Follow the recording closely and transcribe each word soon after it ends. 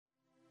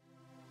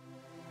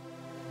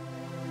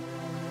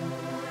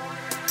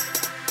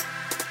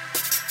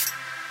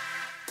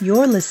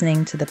You're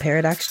listening to the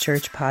Paradox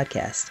Church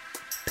podcast.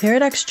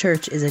 Paradox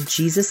Church is a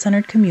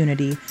Jesus-centered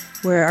community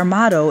where our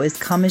motto is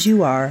come as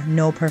you are,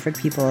 no perfect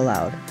people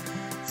allowed.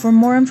 For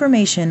more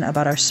information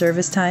about our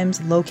service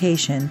times,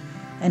 location,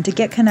 and to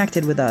get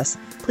connected with us,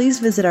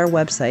 please visit our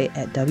website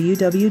at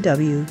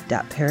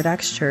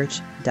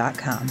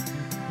www.paradoxchurch.com.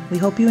 We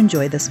hope you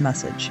enjoy this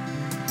message.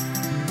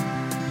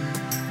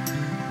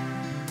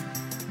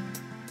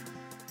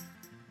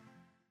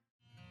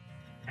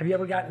 Have you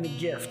ever gotten a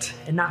gift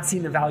and not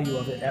seen the value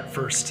of it at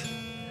first?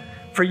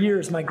 For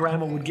years, my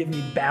grandma would give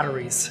me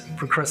batteries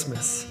for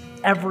Christmas.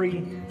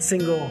 Every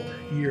single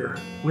year,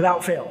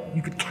 without fail.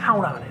 You could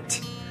count on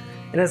it.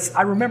 And as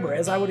I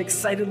would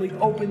excitedly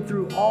open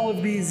through all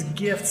of these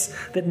gifts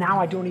that now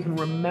I don't even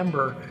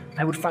remember,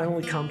 I would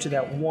finally come to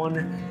that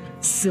one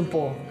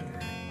simple,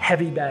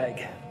 heavy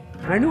bag.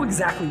 And I knew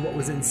exactly what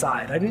was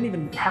inside. I didn't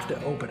even have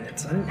to open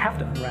it. I didn't have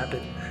to unwrap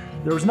it.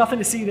 There was nothing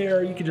to see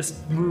there. You could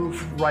just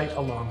move right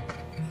along.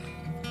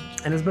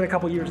 And it's been a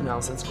couple years now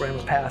since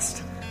Grandma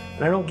passed,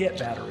 and I don't get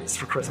batteries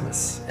for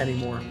Christmas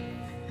anymore.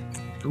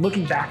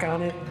 Looking back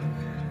on it,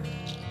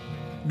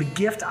 the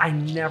gift I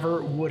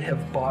never would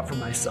have bought for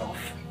myself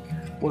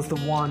was the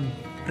one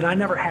that I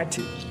never had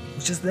to. It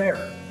was just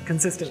there,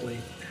 consistently.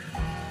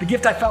 The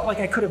gift I felt like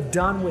I could have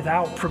done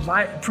without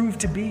proved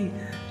to be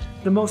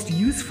the most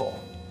useful.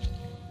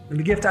 And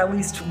the gift I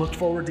least looked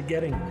forward to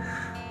getting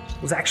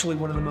was actually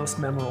one of the most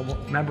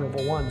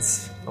memorable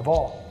ones of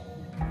all.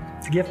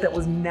 It's a gift that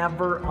was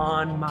never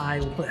on my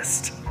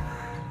list,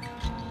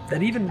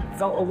 that even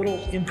felt a little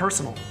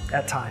impersonal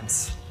at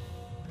times,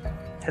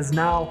 has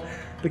now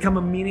become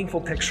a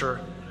meaningful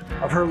picture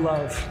of her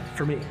love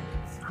for me,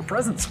 her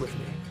presence with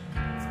me.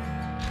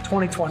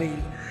 2020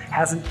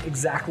 hasn't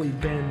exactly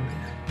been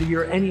the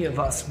year any of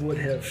us would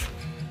have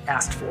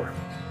asked for. It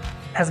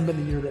hasn't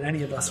been the year that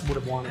any of us would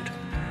have wanted.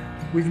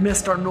 We've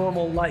missed our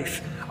normal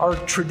life, our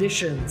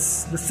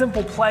traditions, the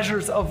simple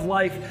pleasures of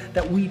life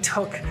that we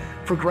took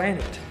for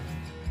granted.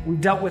 We've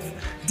dealt with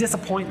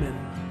disappointment,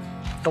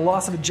 the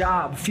loss of a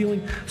job,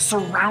 feeling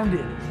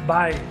surrounded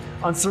by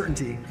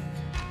uncertainty,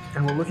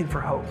 and we're looking for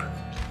hope.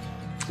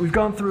 We've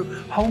gone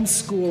through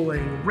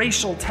homeschooling,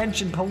 racial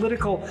tension,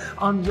 political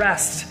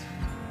unrest,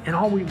 and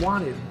all we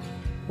wanted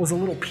was a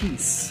little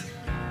peace.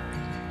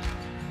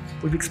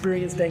 We've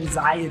experienced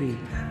anxiety,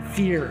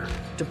 fear,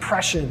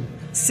 depression,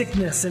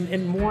 sickness,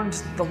 and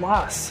mourned the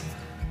loss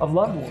of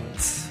loved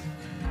ones.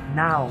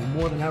 Now,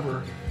 more than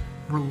ever,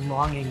 we're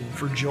longing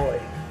for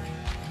joy.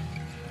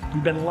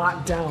 We've been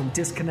locked down,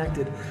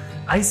 disconnected,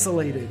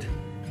 isolated,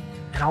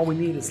 and all we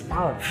need is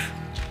love.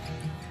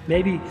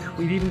 Maybe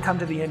we've even come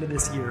to the end of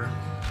this year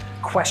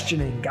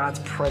questioning God's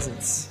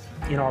presence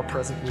in our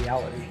present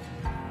reality.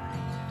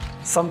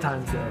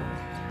 Sometimes, though,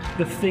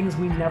 the things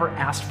we never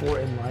asked for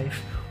in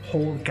life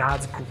hold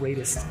God's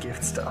greatest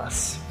gifts to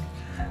us.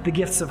 The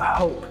gifts of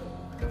hope,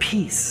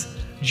 peace,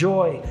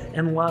 joy,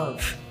 and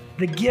love.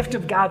 The gift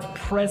of God's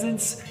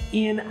presence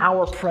in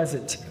our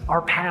present,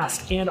 our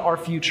past, and our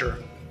future.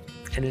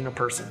 And in a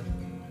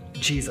person,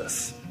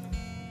 Jesus,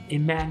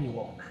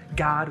 Emmanuel,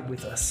 God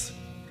with us.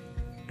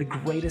 The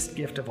greatest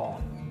gift of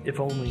all, if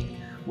only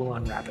we'll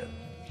unwrap it.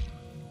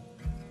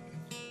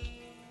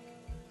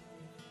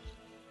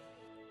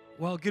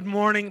 Well, good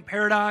morning,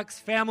 Paradox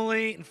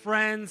family and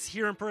friends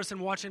here in person,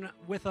 watching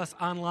with us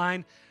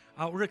online.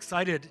 We're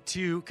excited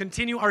to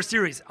continue our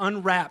series,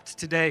 Unwrapped,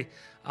 today.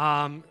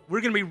 We're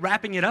going to be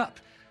wrapping it up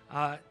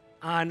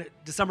on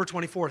December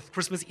 24th,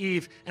 Christmas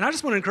Eve. And I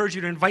just want to encourage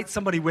you to invite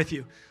somebody with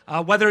you.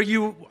 Whether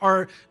you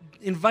are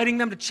inviting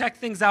them to check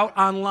things out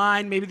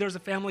online, maybe there's a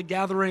family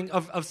gathering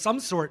of some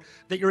sort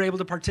that you're able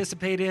to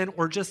participate in,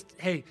 or just,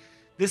 hey,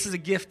 this is a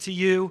gift to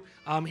you.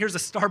 Here's a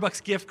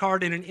Starbucks gift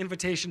card and an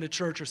invitation to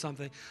church or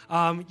something.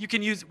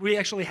 We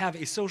actually have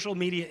a social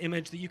media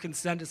image that you can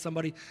send to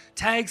somebody,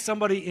 tag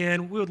somebody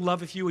in. We would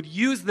love if you would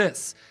use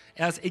this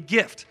as a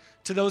gift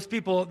to those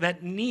people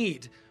that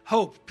need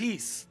hope,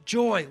 peace,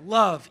 joy,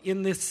 love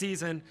in this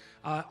season.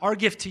 Our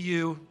gift to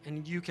you,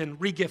 and you can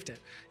re-gift it,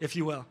 if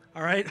you will.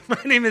 All right?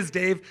 My name is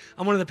Dave.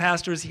 I'm one of the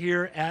pastors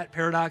here at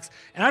Paradox.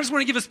 And I just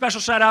want to give a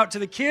special shout out to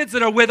the kids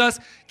that are with us.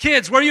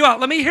 Kids, where are you at?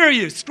 Let me hear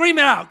you. Scream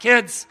it out,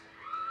 kids.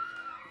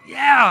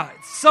 Yeah,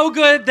 it's so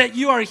good that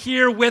you are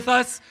here with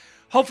us.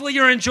 Hopefully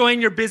you're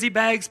enjoying your busy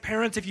bags.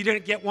 Parents, if you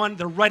didn't get one,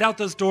 they're right out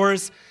those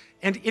doors.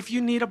 And if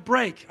you need a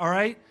break, all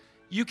right?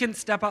 You can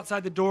step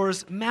outside the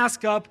doors,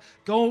 mask up,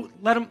 go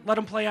let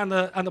them play on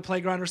the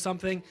playground or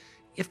something.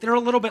 If they're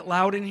a little bit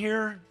loud in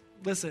here,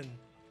 listen,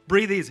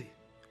 breathe easy.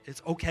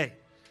 It's okay,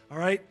 all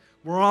right?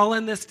 We're all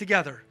in this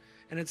together,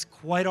 and it's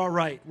quite all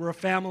right. We're a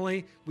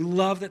family. We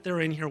love that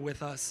they're in here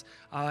with us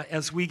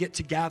as we get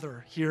to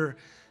gather here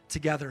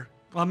together.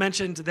 Well, I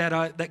mentioned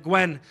that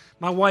Gwyn,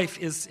 my wife,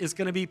 is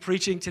going to be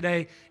preaching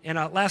today, and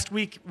last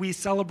week we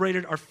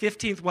celebrated our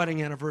 15th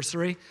wedding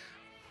anniversary.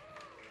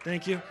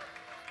 Thank you.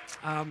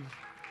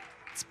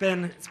 It's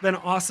been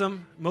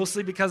awesome,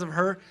 mostly because of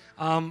her.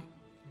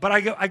 But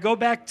I go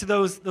back to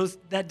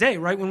that day,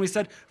 right, when we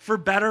said for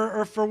better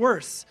or for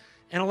worse.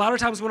 And a lot of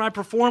times when I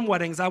perform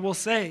weddings, I will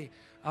say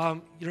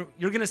you're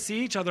going to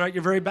see each other at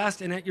your very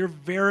best and at your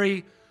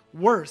very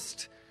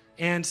worst.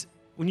 And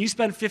when you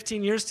spend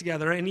 15 years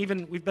together, and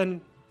even we've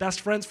been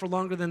best friends for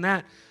longer than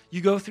that,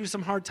 you go through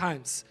some hard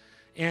times.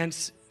 And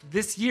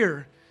this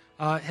year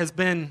has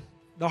been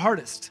the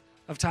hardest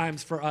of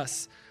times for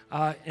us.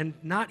 And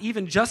not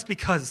even just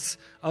because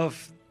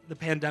of the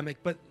pandemic,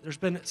 but there's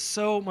been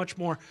so much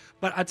more.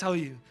 But I tell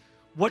you,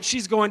 what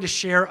she's going to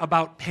share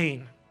about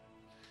pain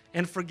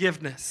and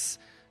forgiveness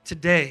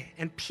today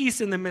and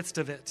peace in the midst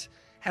of it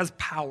has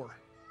power.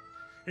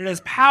 It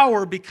has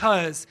power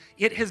because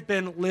it has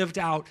been lived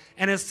out.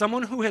 And as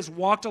someone who has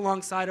walked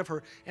alongside of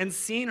her and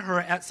seen her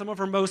at some of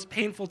her most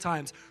painful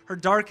times, her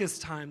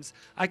darkest times,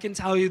 I can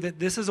tell you that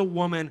this is a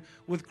woman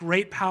with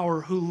great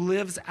power who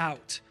lives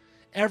out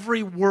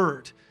every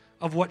word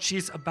of what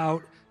she's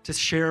about to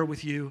share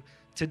with you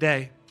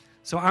today.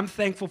 So I'm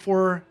thankful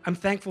for her. I'm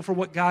thankful for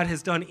what God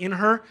has done in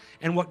her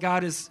and what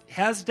God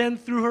has done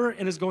through her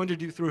and is going to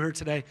do through her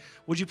today.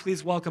 Would you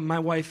please welcome my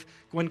wife,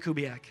 Gwyn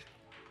Kubiak.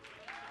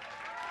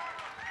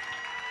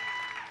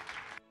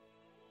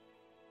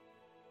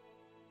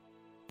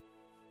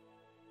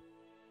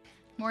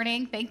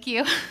 Morning, thank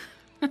you.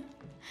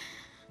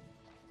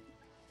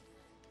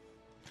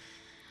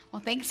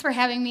 Well, thanks for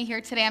having me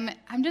here today.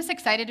 I'm just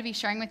excited to be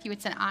sharing with you.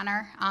 It's an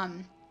honor.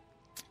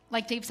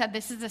 Like Dave said,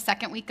 this is the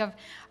second week of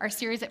our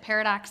series at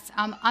Paradox,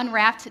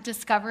 Unwrapped,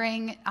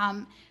 discovering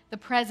the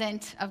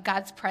present of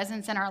God's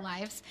presence in our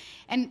lives.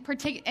 And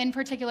in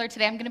particular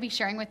today, I'm going to be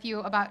sharing with you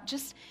about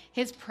just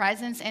his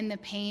presence in the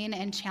pain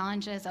and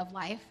challenges of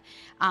life.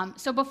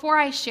 So before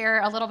I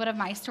share a little bit of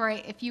my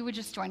story, if you would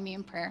just join me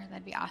in prayer,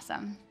 that'd be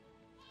awesome.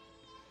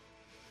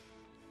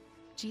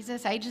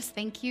 Jesus, I just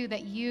thank you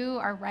that you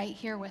are right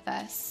here with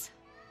us,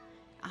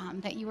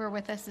 that you were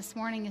with us this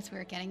morning as we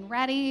were getting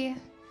ready,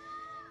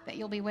 that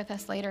you'll be with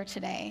us later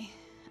today.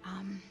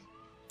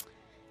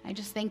 I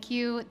just thank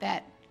you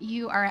that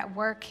you are at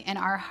work in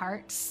our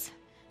hearts,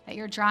 that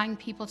you're drawing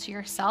people to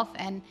yourself.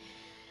 And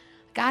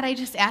God, I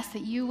just ask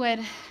that you would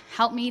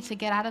help me to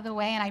get out of the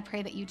way, and I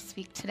pray that you'd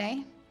speak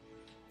today.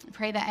 I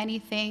pray that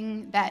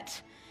anything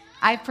that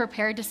I've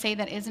prepared to say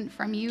that isn't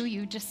from you,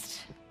 you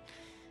just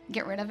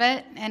get rid of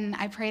it. And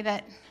I pray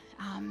that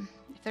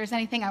if there's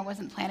anything I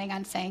wasn't planning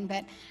on saying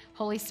that,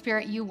 Holy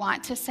Spirit, you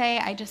want to say,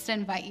 I just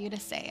invite you to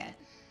say it.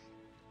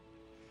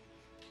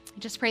 I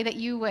just pray that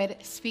you would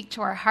speak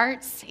to our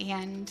hearts,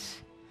 and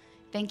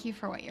thank you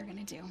for what you're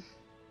going to do.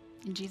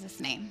 In Jesus'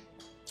 name,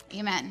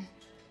 amen.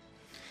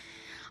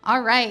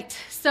 All right,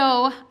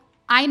 so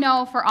I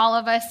know for all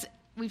of us,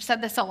 we've said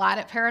this a lot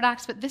at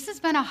Paradox, but this has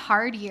been a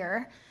hard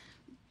year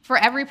for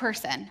every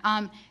person.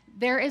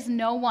 There is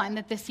no one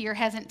that this year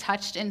hasn't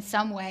touched in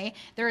some way.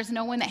 There is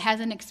no one that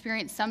hasn't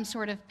experienced some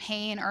sort of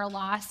pain or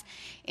loss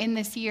in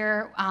this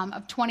year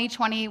of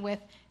 2020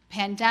 with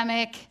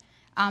pandemic,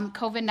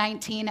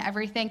 COVID-19,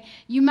 everything.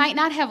 You might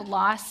not have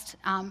lost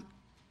a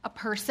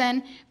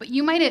person, but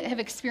you might have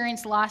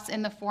experienced loss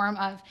in the form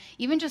of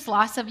even just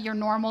loss of your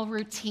normal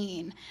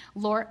routine,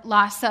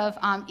 loss of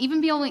even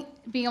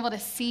being able to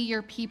see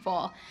your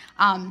people,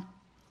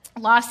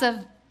 loss of,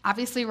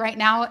 obviously right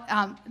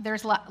now,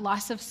 there's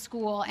loss of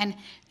school and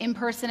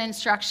in-person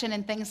instruction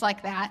and things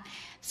like that.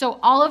 So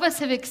all of us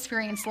have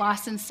experienced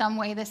loss in some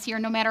way this year,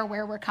 no matter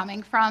where we're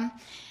coming from.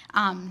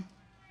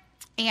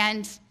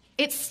 And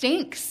it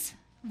stinks.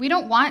 We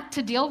don't want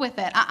to deal with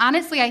it.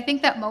 Honestly, I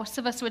think that most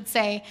of us would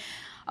say,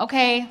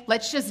 okay,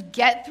 let's just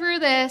get through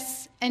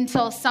this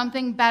until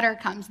something better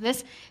comes.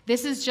 This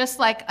is just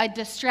like a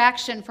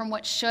distraction from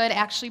what should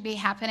actually be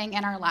happening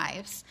in our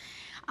lives.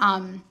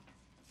 Like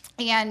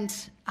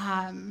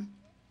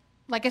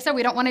I said,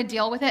 we don't want to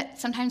deal with it.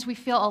 Sometimes we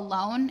feel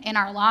alone in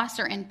our loss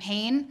or in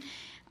pain.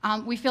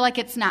 We feel like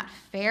it's not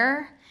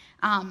fair.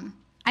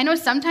 I know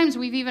sometimes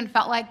we've even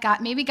felt like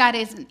maybe God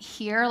isn't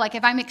here. Like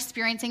if I'm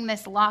experiencing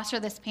this loss or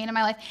this pain in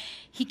my life,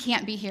 he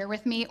can't be here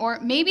with me. Or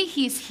maybe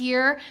he's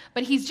here,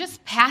 but he's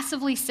just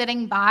passively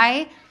sitting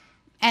by,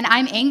 and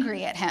I'm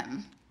angry at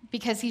him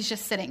because he's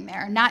just sitting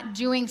there, not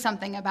doing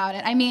something about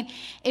it. I mean,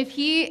 if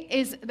he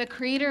is the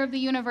creator of the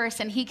universe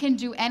and he can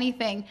do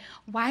anything,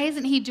 why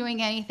isn't he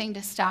doing anything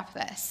to stop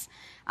this?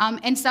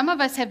 And some of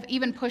us have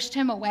even pushed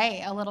him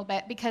away a little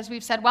bit because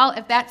we've said, well,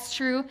 if that's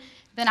true,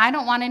 then I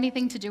don't want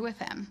anything to do with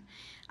him.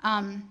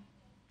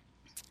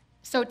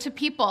 So to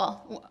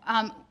people,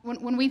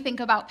 when we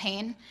think about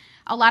pain,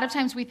 a lot of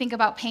times we think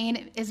about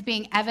pain as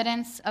being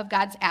evidence of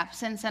God's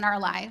absence in our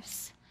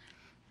lives.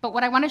 But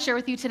what I want to share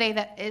with you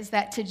today is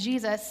that to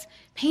Jesus,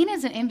 pain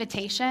is an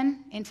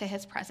invitation into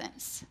his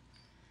presence.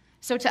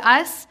 So to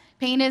us,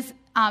 pain is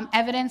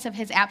evidence of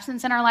his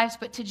absence in our lives,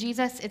 but to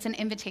Jesus, it's an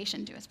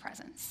invitation to his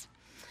presence.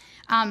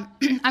 I'm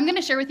going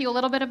to share with you a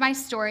little bit of my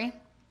story,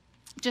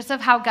 just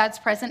of how God's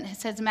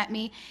presence has met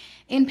me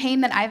in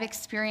pain that I've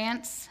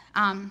experienced.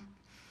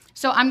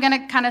 So I'm going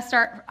to kind of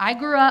start. I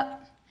grew up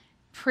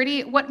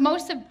what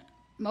most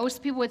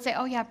people would say,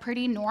 oh yeah,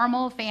 pretty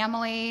normal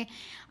family.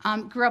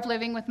 Grew up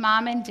living with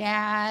mom and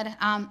dad.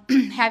 I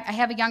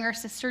have a younger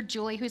sister,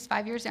 Julie, who's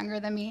 5 years younger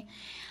than me.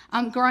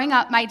 Growing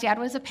up, my dad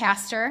was a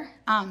pastor.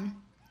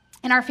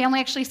 And our family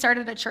actually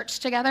started a church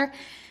together.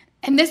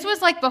 And this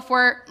was like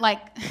before,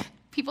 like,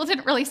 people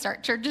didn't really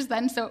start churches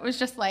then, so it was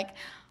just like,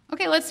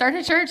 okay, let's start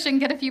a church and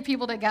get a few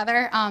people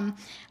together.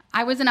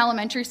 I was in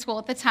elementary school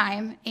at the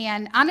time,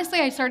 and honestly,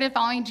 I started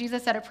following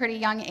Jesus at a pretty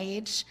young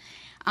age.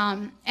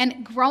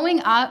 And growing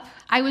up,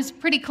 I was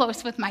pretty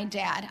close with my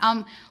dad.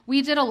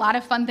 We did a lot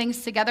of fun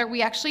things together.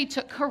 We actually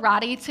took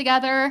karate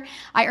together.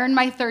 I earned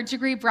my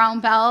 3rd-degree brown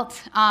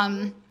belt.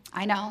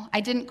 I know,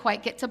 I didn't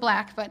quite get to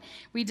black, but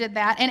we did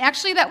that. And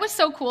actually, that was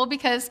so cool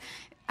because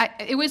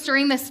it was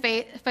during this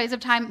phase of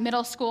time,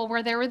 middle school,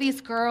 where there were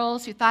these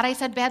girls who thought I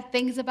said bad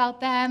things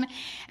about them.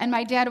 And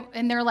my dad,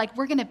 and they're like,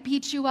 we're going to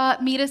beat you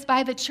up, meet us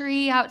by the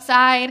tree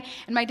outside.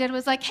 And my dad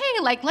was like, hey,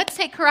 like, let's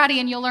take karate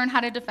and you'll learn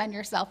how to defend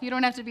yourself. You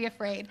don't have to be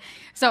afraid.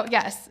 So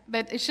yes,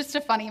 but it's just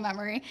a funny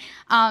memory.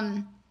 At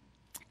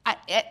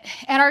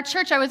our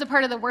church, I was a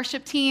part of the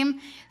worship team.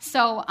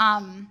 So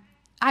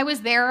I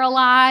was there a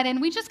lot, and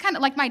we just kind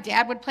of, like, my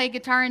dad would play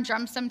guitar and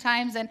drums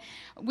sometimes, and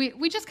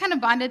we just kind of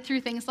bonded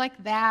through things like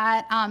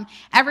that.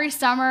 Every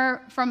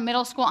summer from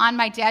middle school on,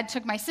 my dad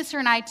took my sister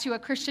and I to a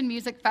Christian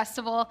music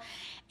festival,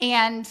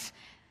 and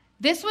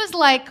this was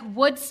like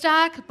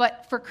Woodstock,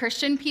 but for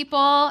Christian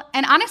people,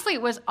 and honestly,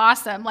 it was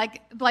awesome.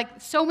 Like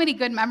so many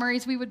good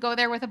memories. We would go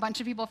there with a bunch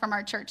of people from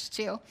our church,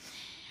 too.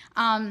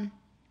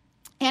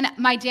 And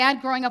my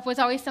dad growing up was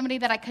always somebody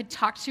that I could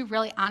talk to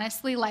really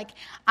honestly. Like,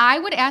 I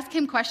would ask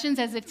him questions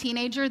as a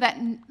teenager that,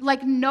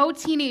 like, no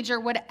teenager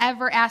would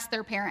ever ask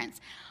their parents.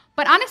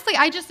 But honestly,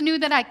 I just knew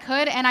that I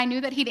could, and I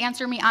knew that he'd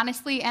answer me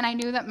honestly, and I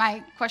knew that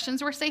my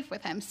questions were safe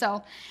with him.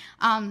 So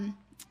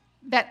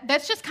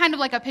that's just kind of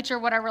like a picture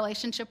of what our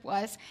relationship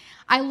was.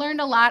 I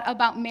learned a lot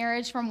about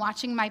marriage from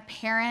watching my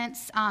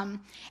parents. And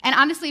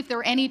honestly, if there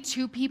were any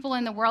two people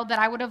in the world that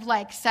I would have,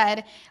 like,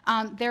 said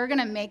they're going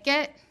to make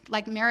it,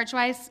 like,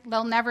 marriage-wise,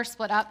 they'll never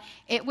split up,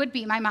 it would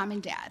be my mom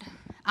and dad.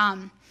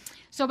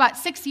 So about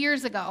 6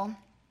 years ago,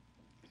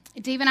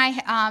 Dave and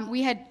I,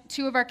 we had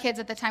 2 of our kids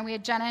at the time. We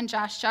had Jenna and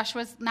Josh. Josh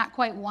was not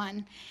quite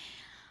 1.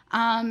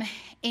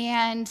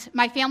 And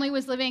my family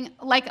was living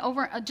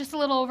just a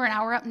little over an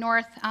hour up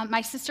north.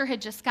 My sister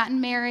had just gotten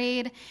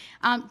married.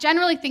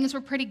 Generally, things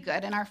were pretty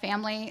good in our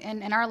family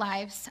and in our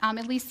lives,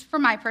 at least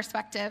from my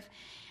perspective.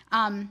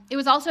 It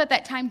was also at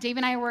that time Dave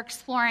and I were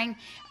exploring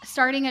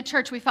starting a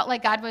church. We felt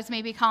like God was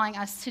maybe calling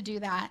us to do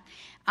that.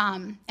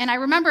 And I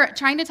remember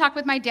trying to talk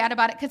with my dad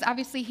about it because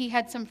obviously he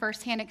had some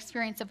firsthand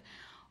experience of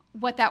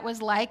what that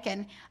was like.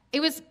 And it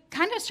was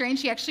kind of strange.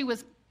 He actually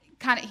was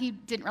he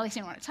didn't really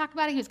seem to want to talk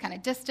about it. He was kind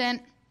of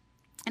distant.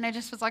 And I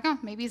just was like, oh,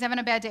 maybe he's having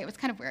a bad day. It was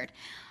kind of weird.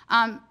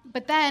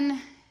 But then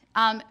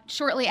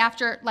shortly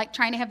after, like,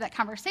 trying to have that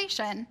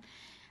conversation,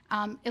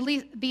 at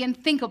least the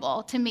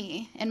unthinkable to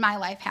me in my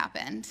life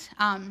happened.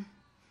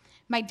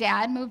 My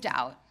dad moved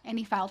out, and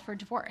he filed for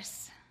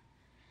divorce.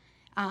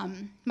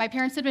 My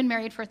parents had been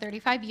married for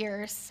 35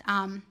 years.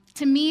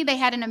 To me, they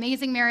had an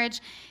amazing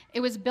marriage. It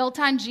was built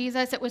on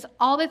Jesus. It was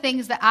all the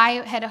things that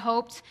I had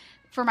hoped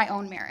for my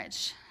own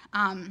marriage.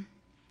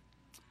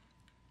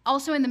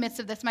 Also in the midst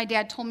of this, my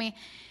dad told me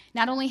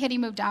not only had he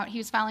moved out, he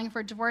was filing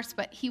for divorce,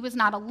 but he was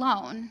not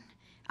alone.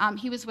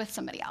 He was with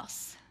somebody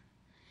else.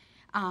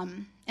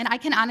 And I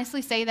can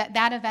honestly say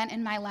that event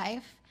in my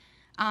life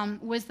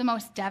was the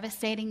most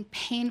devastating,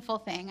 painful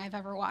thing I've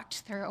ever walked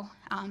through.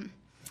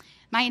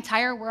 My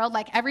entire world,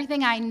 like,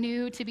 everything I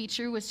knew to be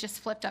true was just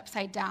flipped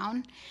upside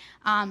down.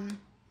 And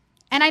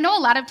I know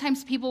a lot of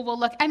times people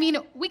will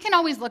we can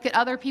always look at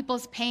other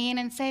people's pain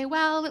and say,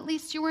 well, at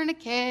least you weren't a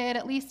kid,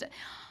 at least.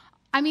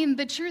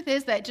 The truth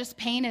is that just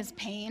pain is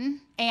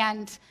pain,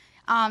 and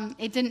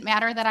it didn't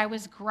matter that I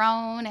was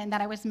grown and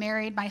that I was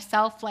married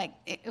myself. Like,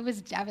 it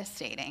was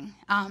devastating.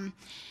 And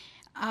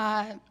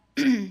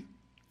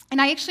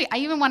I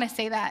even want to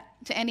say that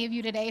to any of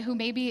you today who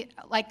maybe,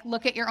 like,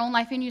 look at your own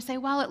life and you say,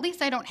 well, at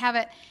least I don't have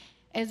it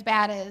as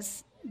bad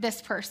as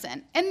this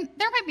person. And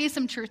there might be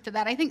some truth to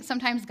that. I think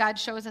sometimes God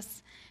shows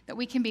us that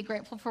we can be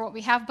grateful for what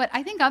we have, but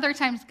I think other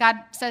times God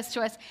says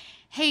to us,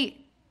 hey,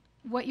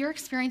 what you're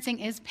experiencing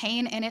is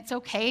pain, and it's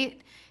okay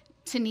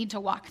to need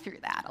to walk through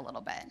that a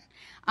little bit.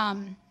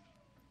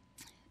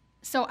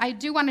 So I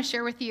do want to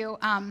share with you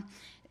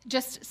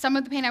just some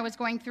of the pain I was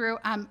going through.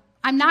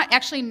 I'm not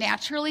actually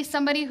naturally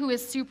somebody who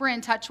is super in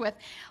touch with,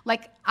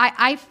 like,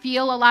 I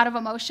feel a lot of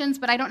emotions,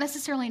 but I don't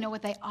necessarily know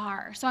what they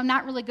are. So I'm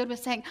not really good with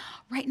saying,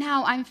 right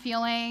now I'm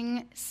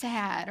feeling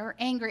sad or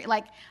angry.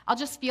 Like, I'll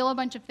just feel a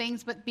bunch of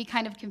things, but be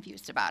kind of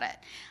confused about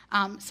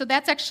it. So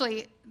that's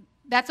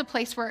a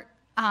place where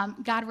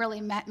God really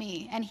met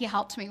me, and he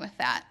helped me with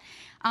that.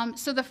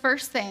 So the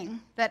first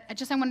thing that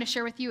I wanted to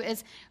share with you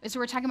is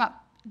we're talking about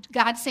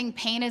God saying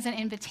pain is an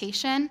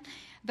invitation.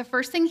 The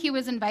first thing he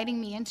was inviting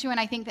me into, and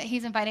I think that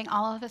he's inviting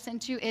all of us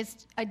into,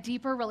 is a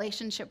deeper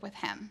relationship with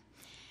him.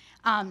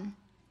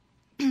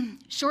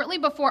 Shortly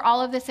before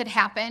all of this had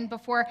happened,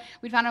 before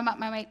we found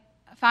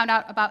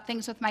out about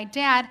things with my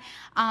dad,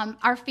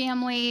 our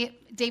family,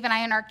 Dave and I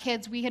and our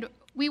kids, we had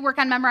we work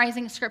on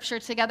memorizing scripture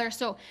together.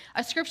 So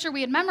a scripture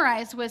we had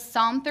memorized was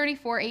Psalm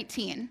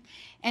 34:18.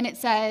 And it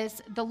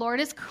says, "The Lord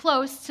is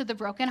close to the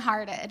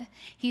brokenhearted.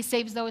 He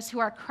saves those who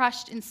are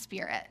crushed in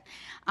spirit."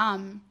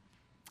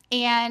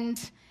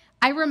 And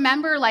I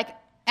remember, like,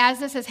 as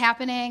this is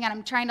happening, and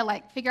I'm trying to,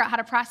 like, figure out how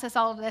to process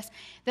all of this,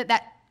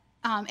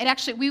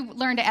 we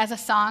learned it as a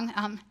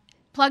song.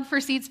 Plug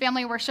for Seeds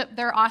Family Worship.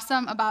 They're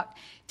awesome about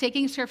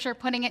taking scripture,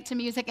 putting it to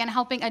music, and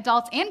helping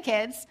adults and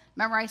kids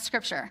memorize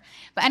scripture.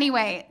 But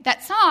anyway,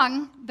 that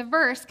song, the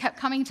verse, kept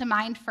coming to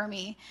mind for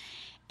me.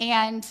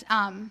 And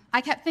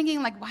I kept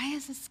thinking, like, why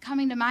is this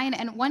coming to mind?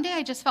 And one day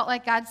I just felt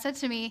like God said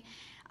to me,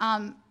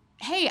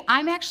 hey,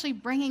 I'm actually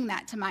bringing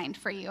that to mind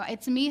for you.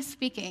 It's me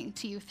speaking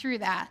to you through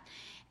that.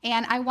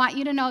 And I want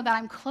you to know that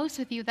I'm close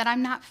with you, that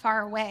I'm not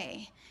far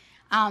away.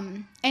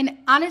 And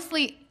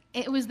honestly,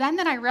 it was then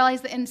that I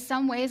realized that in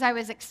some ways I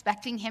was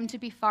expecting him to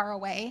be far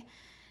away,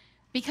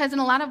 because in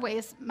a lot of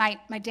ways my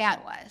dad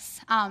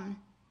was.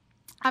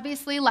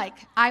 Obviously,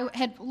 like, I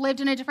had lived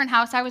in a different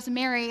house, I was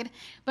married,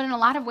 but in a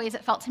lot of ways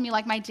it felt to me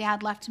like my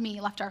dad left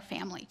our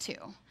family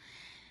too.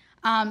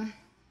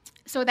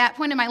 So at that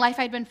point in my life,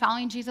 I'd been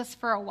following Jesus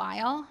for a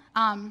while,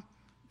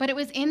 but it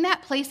was in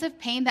that place of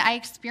pain that I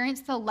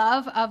experienced the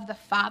love of the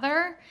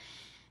Father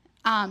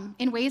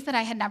in ways that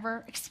I had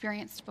never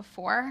experienced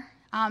before.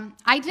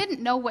 I didn't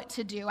know what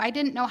to do. I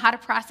didn't know how to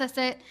process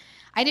it.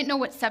 I didn't know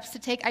what steps to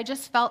take. I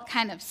just felt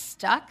kind of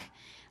stuck,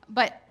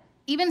 but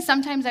even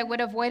sometimes I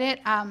would avoid it.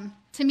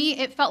 To me,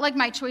 it felt like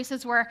my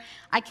choices were,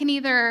 I can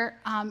either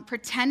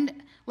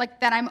pretend like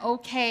that I'm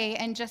okay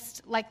and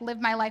just, like,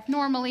 live my life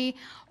normally,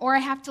 or I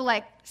have to,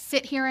 like,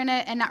 sit here in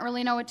it and not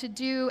really know what to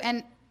do,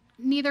 and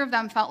neither of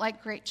them felt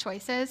like great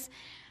choices.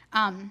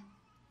 And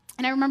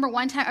I remember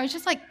one time, I was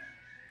just like,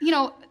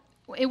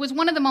 it was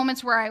one of the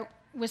moments where I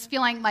was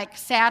feeling, like,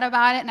 sad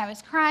about it, and I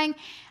was crying,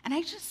 and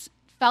I just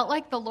felt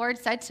like the Lord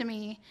said to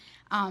me,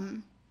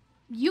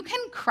 you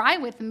can cry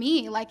with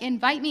me, like,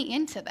 invite me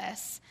into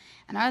this.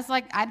 And I was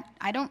like,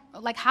 I don't,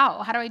 like,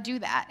 how do I do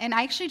that? And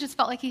I actually just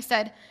felt like he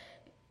said,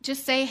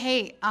 just say,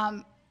 hey,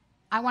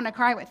 I want to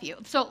cry with you.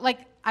 So, like,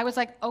 I was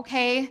like,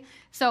 okay.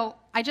 So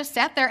I just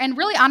sat there, and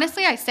really,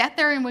 honestly, I sat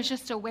there and was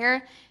just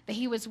aware that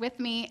he was with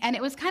me. And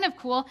it was kind of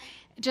cool,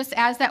 just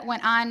as that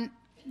went on,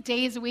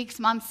 days, weeks,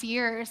 months,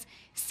 years,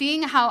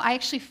 seeing how I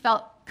actually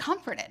felt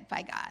comforted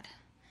by God.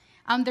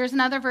 There's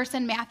another verse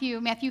in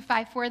Matthew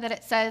 5:4, that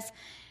it says,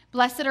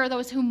 "Blessed are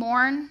those who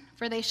mourn,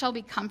 for they shall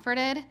be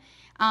comforted."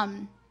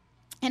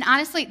 And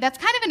honestly, that's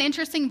kind of an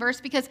interesting verse,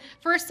 because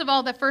first of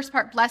all, the first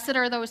part, blessed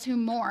are those who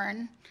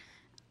mourn.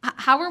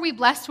 How are we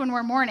blessed when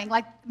we're mourning?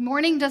 Like,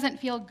 mourning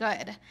doesn't feel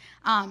good.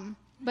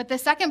 But the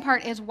second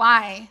part is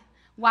why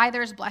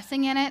there's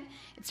blessing in it.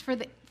 It's for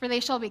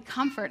they shall be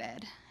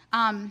comforted.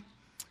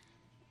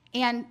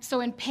 And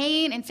so in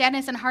pain and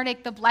sadness and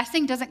heartache, the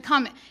blessing doesn't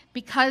come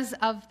because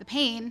of the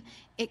pain.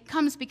 It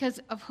comes because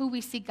of who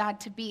we see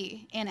God to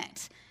be in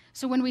it.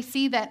 So when we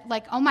see that,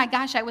 like, oh my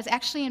gosh, I was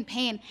actually in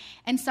pain,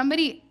 and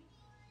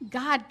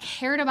God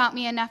cared about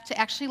me enough to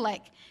actually,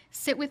 like,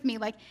 sit with me.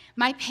 Like,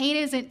 my pain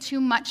isn't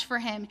too much for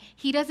him.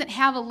 He doesn't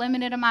have a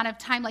limited amount of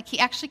time. Like, he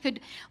actually could,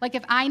 like,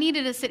 if I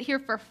needed to sit here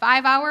for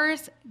 5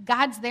 hours,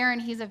 God's there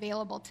and he's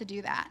available to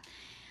do that.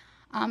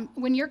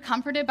 When you're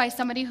comforted by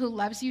somebody who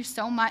loves you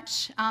so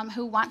much,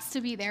 who wants to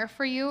be there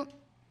for you,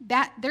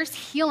 there's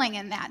healing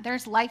in that.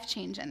 There's life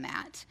change in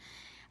that.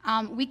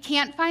 We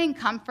can't find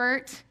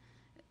comfort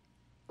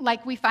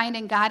like we find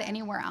in God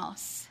anywhere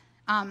else.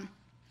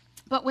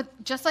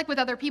 But just like with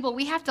other people,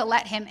 we have to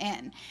let him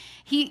in.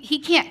 He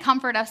can't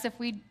comfort us if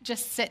we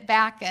just sit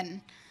back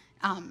and,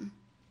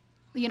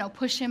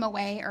 push him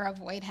away or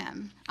avoid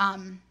him.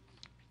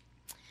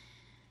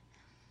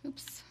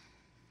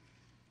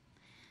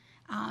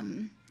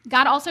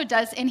 God also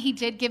does, and he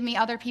did give me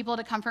other people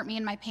to comfort me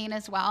in my pain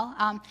as well.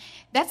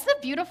 That's the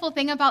beautiful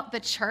thing about the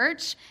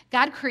church.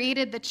 God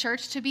created the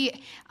church to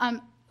be,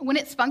 when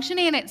it's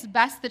functioning at its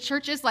best, the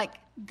church is like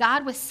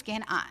God with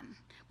skin on,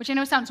 which I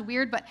know sounds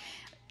weird, but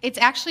it's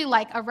actually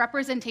like a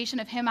representation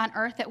of him on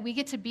earth, that we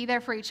get to be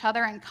there for each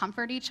other and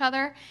comfort each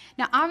other.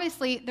 Now,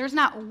 obviously, there's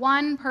not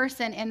one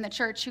person in the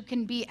church who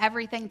can be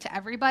everything to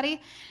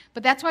everybody,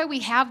 but that's why we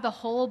have the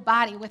whole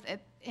body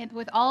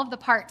with all of the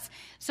parts.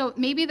 So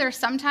maybe there's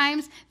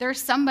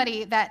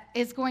somebody that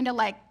is going to,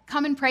 like,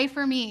 come and pray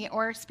for me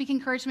or speak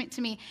encouragement to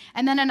me,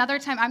 and then another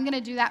time I'm going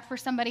to do that for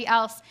somebody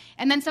else,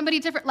 and then somebody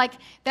different. Like,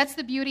 that's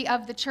the beauty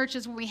of the church,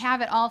 is when we have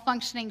it all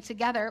functioning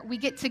together, we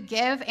get to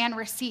give and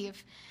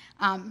receive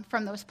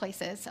from those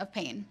places of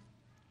pain.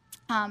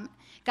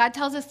 God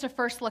tells us to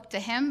first look to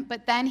him,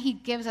 but then he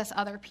gives us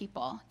other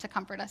people to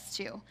comfort us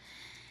too.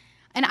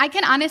 And I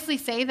can honestly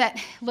say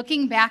that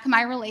looking back,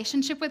 my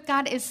relationship with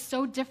God is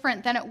so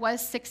different than it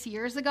was 6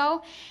 years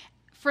ago,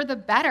 for the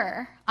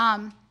better.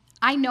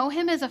 I know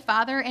him as a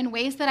father in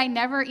ways that I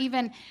never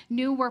even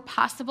knew were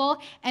possible,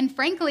 and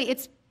frankly,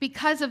 it's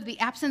because of the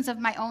absence of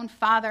my own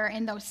father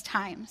in those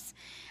times.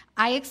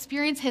 I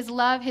experience his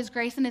love, his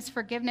grace, and his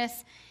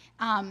forgiveness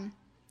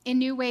in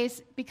new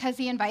ways because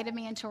he invited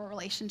me into a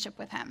relationship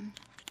with him.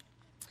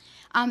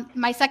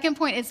 My second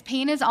point is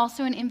pain is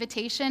also an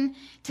invitation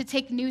to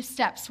take new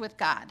steps with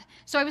God.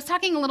 So I was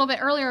talking a little bit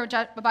earlier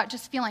about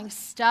just feeling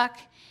stuck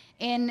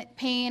in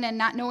pain and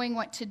not knowing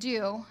what to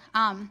do.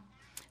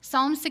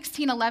 Psalm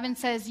 16:11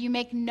 says, "You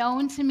make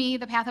known to me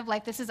the path of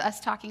life." This is us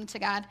talking to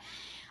God.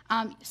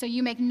 So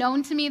you make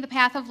known to me the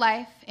path of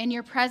life. In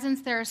your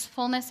presence there is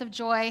fullness of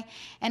joy,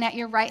 and at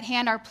your right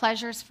hand are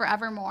pleasures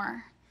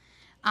forevermore.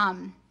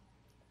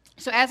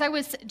 So as I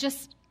was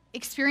just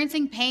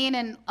experiencing pain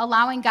and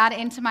allowing God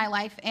into my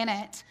life in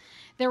it,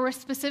 there were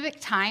specific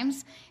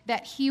times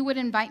that he would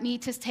invite me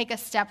to take a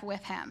step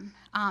with him.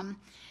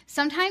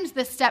 Sometimes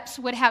the steps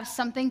would have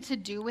something to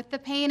do with the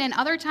pain, and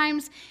other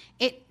times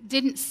it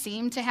didn't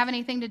seem to have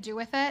anything to do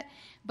with it.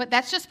 But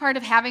that's just part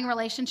of having a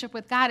relationship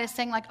with God, is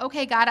saying like,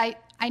 okay, God,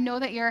 I know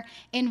that you're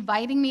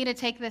inviting me to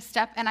take this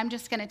step, and I'm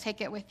just going to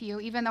take it with you,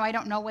 even though I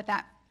don't know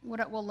what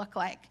it will look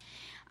like.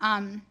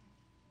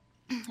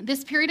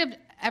 This period of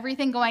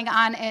everything going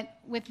on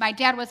with my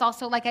dad was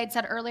also, like I'd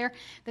said earlier,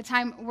 the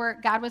time where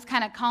God was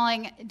kind of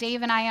calling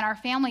Dave and I and our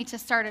family to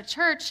start a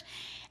church.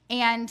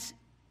 And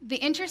the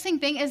interesting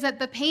thing is that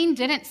the pain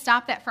didn't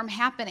stop that from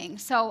happening.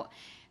 So,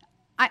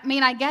 I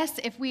mean, I guess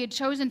if we had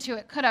chosen to,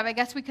 it could have. I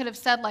guess we could have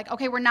said, like,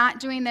 okay, we're not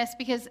doing this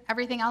because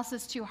everything else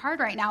is too hard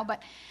right now.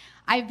 But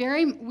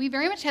we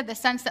very much had the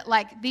sense that,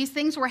 like, these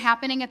things were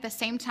happening at the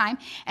same time.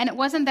 And it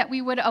wasn't that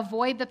we would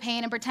avoid the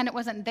pain and pretend it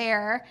wasn't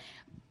there.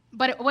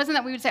 But it wasn't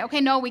that we would say,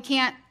 okay, no, we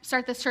can't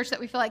start this church that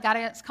we feel like God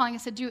is calling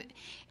us to do.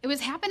 It was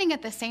happening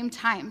at the same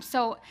time.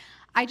 So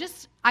I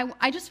just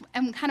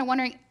am kind of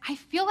wondering, I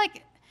feel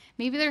like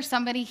maybe there's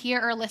somebody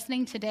here or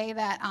listening today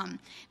that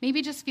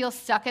maybe just feels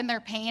stuck in their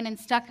pain and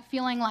stuck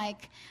feeling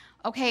like,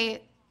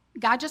 okay,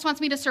 God just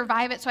wants me to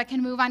survive it so I can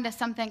move on to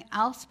something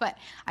else. But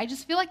I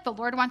just feel like the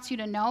Lord wants you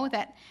to know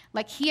that,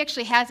 like, he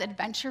actually has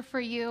adventure for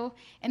you,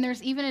 and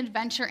there's even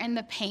adventure in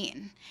the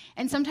pain.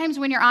 And sometimes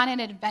when you're on an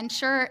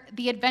adventure,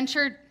 the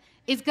adventure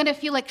is going to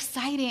feel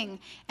exciting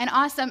and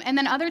awesome. And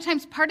then other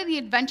times, part of the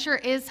adventure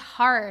is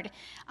hard.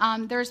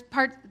 There's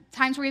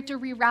times where you have to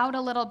reroute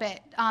a little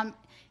bit.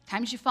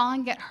 Times you fall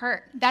and get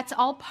hurt. That's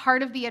all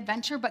part of the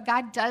adventure, but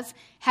God does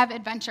have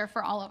adventure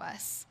for all of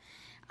us.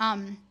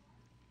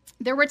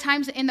 There were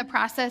times in the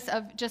process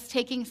of just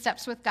taking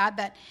steps with God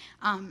that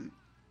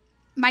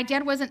my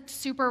dad wasn't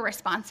super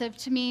responsive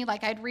to me.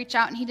 Like, I'd reach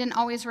out and he didn't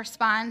always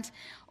respond,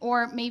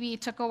 or maybe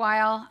it took a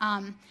while.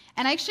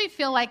 And I actually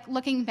feel like,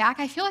 looking back,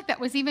 I feel like that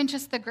was even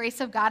just the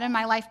grace of God in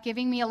my life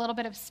giving me a little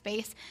bit of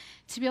space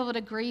to be able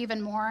to grieve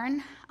and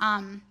mourn.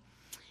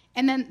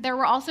 And then there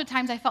were also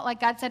times I felt like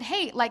God said,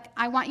 hey, like,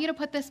 I want you to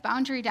put this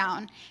boundary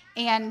down.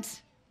 And,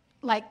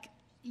 like,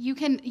 you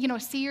can,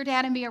 see your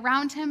dad and be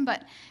around him,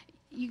 but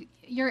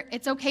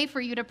it's okay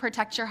for you to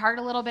protect your heart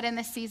a little bit in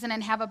this season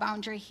and have a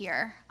boundary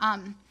here.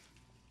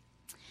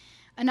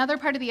 Another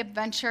part of the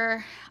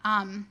adventure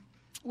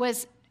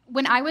was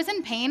when I was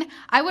in pain,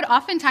 I would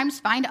oftentimes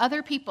find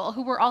other people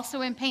who were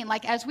also in pain.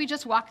 Like, as we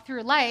just walk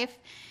through life,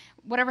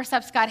 whatever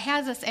steps God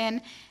has us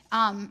in,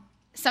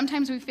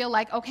 sometimes we feel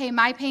like, okay,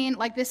 my pain,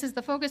 like, this is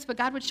the focus, but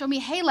God would show me,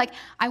 hey, like,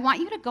 I want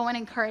you to go and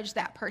encourage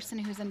that person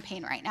who's in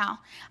pain right now.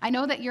 I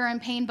know that you're in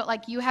pain, but,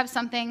 like, you have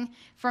something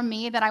from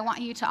me that I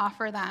want you to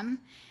offer them.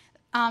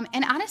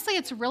 And honestly,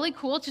 it's really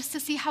cool just to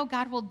see how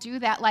God will do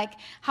that, like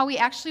how he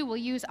actually will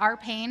use our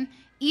pain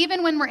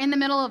even when we're in the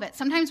middle of it.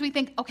 Sometimes we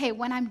think, okay,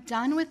 when I'm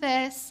done with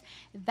this,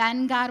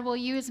 then God will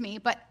use me.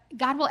 But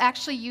God will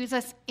actually use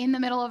us in the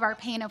middle of our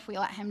pain if we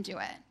let him do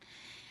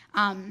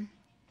it.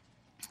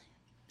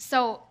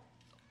 So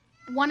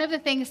one of the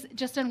things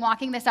just in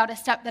walking this out, a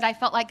step that I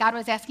felt like God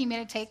was asking me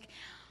to take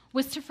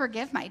was to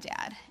forgive my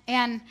dad.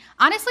 And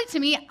honestly, to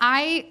me,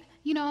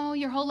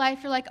 your whole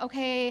life, you're like,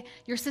 okay,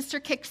 your sister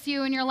kicks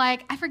you and you're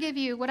like, I forgive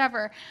you,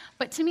 whatever.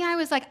 But to me, I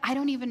was like, I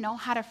don't even know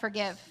how to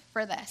forgive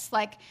for this.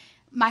 Like,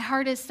 my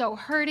heart is so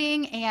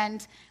hurting,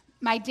 and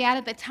my dad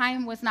at the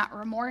time was not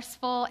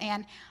remorseful,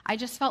 and I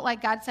just felt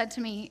like God said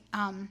to me,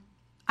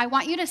 I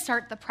want you to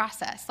start the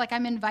process. Like,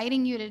 I'm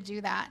inviting you to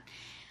do that.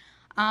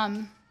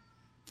 And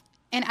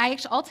I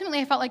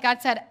felt like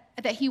God said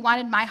that he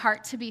wanted my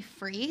heart to be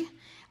free.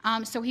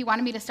 So he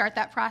wanted me to start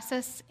that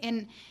process.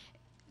 And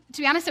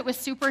to be honest, it was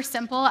super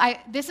simple.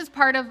 This is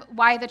part of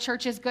why the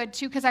church is good,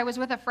 too, because I was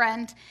with a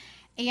friend,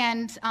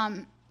 and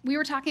we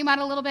were talking about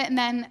it a little bit, and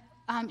then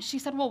she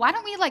said, well, why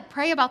don't we, like,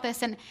 pray about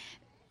this? And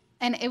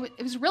it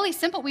was really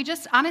simple. We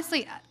just,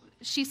 honestly,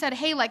 she said,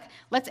 hey, like,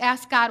 let's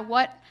ask God,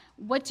 what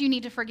do you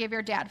need to forgive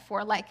your dad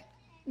for? Like,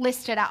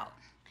 list it out.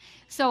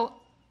 So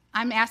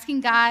I'm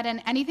asking God,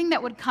 and anything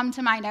that would come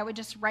to mind, I would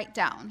just write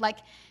down. Like,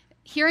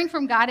 hearing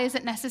from God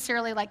isn't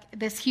necessarily like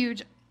this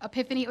huge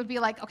epiphany. It would be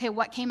like, okay,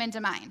 what came into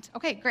mind?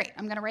 Okay, great.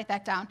 I'm going to write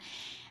that down.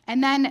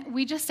 And then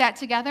we just sat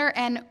together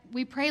and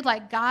we prayed,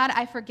 like, God,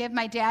 I forgive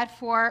my dad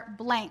for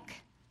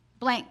blank,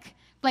 blank,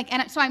 blank.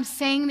 And so I'm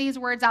saying these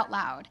words out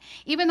loud,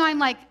 even though I'm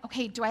like,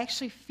 okay, do I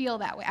actually feel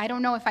that way? I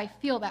don't know if I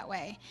feel that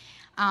way.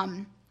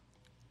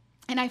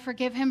 And I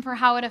forgive him for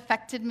how it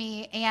affected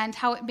me and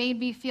how it made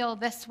me feel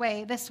this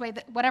way,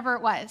 whatever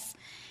it was.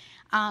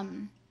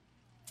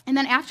 And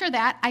then after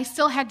that, I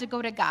still had to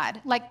go to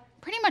God, like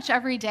pretty much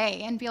every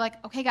day, and be like,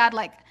 okay, God,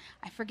 like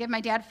I forgive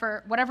my dad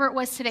for whatever it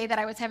was today that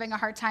I was having a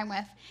hard time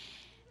with.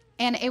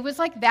 And it was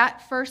like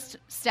that first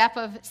step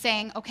of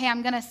saying, okay,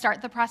 I'm going to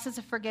start the process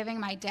of forgiving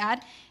my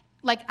dad.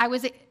 Like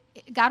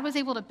God was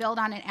able to build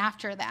on it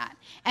after that.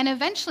 And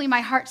eventually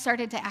my heart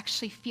started to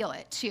actually feel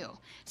it too.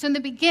 So in the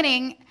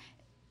beginning,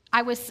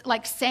 I was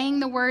like saying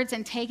the words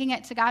and taking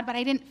it to God, but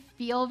I didn't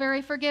feel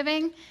very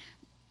forgiving.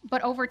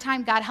 But over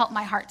time, God helped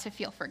my heart to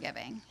feel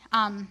forgiving.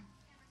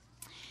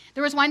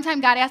 There was one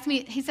time God asked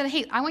me, he said,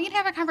 hey, I want you to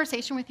have a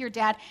conversation with your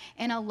dad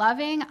in a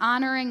loving,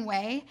 honoring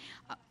way,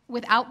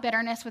 without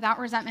bitterness, without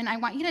resentment. I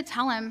want you to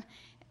tell him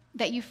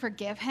that you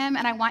forgive him,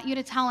 and I want you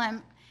to tell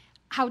him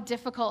how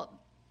difficult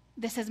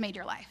this has made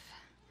your life.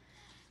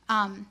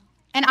 And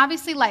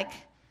obviously,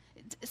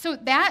 so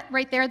that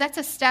right there, that's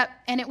a step,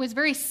 and it was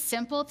very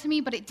simple to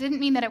me, but it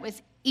didn't mean that it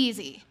was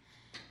easy.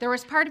 There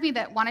was part of me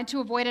that wanted to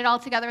avoid it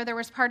altogether. There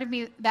was part of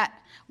me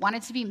that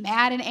wanted to be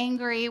mad and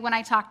angry when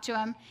I talked to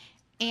him.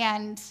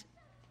 And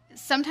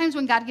sometimes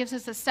when God gives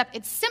us a step,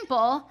 it's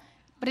simple,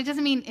 but it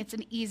doesn't mean it's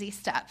an easy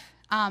step.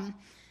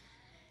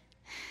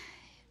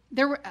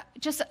 There were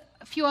just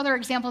a few other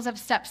examples of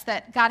steps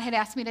that God had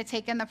asked me to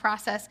take in the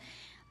process.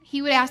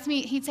 He would ask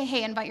me, he'd say,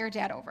 hey, invite your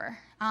dad over.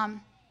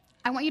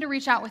 I want you to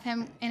reach out with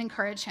him and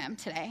encourage him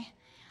today.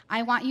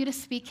 I want you to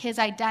speak his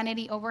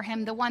identity over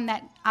him, the one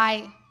that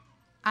I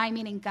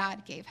meaning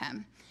God, gave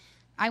him.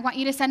 I want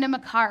you to send him a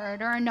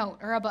card or a note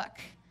or a book.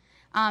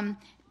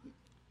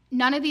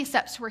 None of these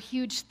steps were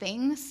huge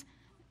things,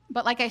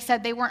 but like I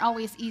said, they weren't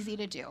always easy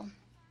to do.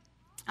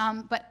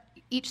 But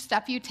each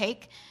step you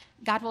take,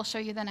 God will show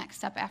you the next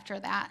step after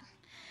that.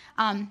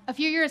 A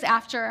few years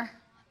after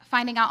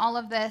finding out all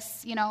of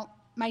this,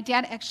 my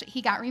dad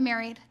he got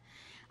remarried.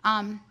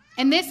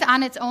 And this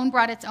on its own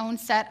brought its own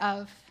set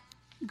of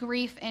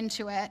grief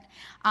into it.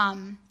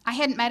 I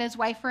hadn't met his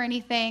wife or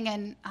anything,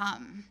 and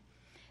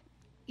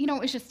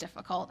it was just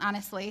difficult,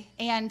 honestly.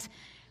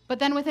 But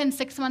then within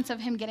 6 months of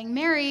him getting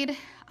married,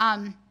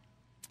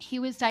 he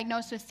was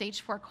diagnosed with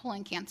stage 4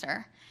 colon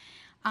cancer.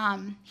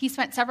 He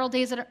spent several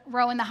days in a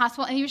row in the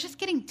hospital, and he was just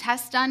getting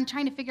tests done,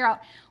 trying to figure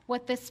out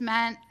what this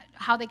meant,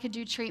 how they could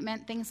do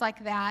treatment, things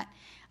like that.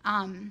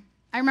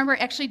 I remember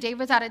actually Dave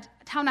was out of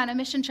town on a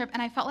mission trip,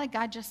 and I felt like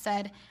God just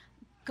said,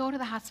 go to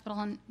the hospital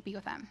and be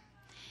with him.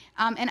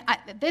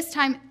 This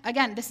time,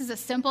 again, this is a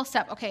simple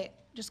step. Okay,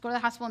 just go to the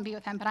hospital and be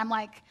with him. But I'm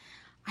like,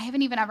 I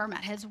haven't even ever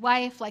met his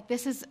wife.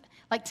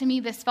 To me,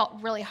 this felt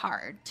really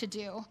hard to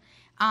do.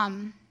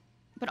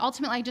 But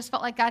ultimately, I just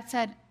felt like God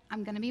said,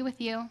 I'm going to be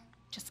with you.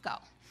 Just go.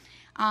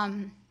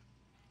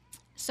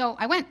 So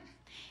I went.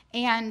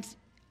 And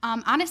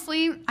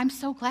honestly, I'm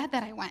so glad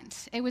that I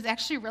went. It was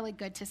actually really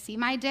good to see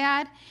my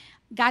dad.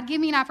 God gave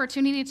me an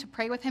opportunity to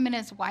pray with him and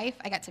his wife.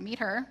 I got to meet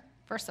her,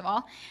 first of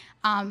all.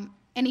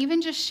 And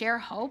even just share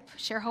hope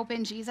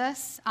in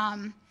Jesus.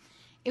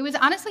 It was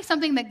honestly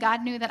something that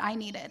God knew that I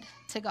needed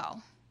to go.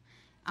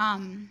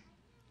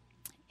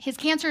 His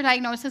cancer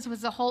diagnosis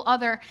was a whole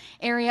other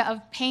area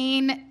of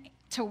pain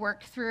to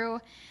work through.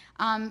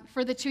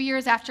 For the 2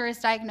 years after his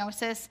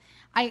diagnosis,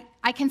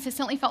 I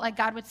consistently felt like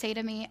God would say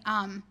to me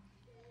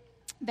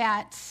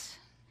that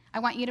I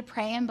want you to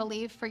pray and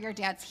believe for your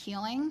dad's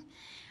healing,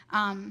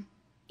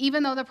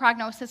 even though the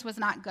prognosis was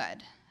not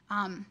good.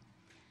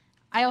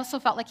 I also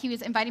felt like he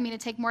was inviting me to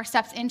take more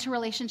steps into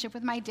relationship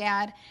with my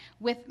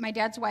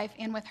dad's wife,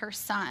 and with her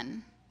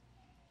son.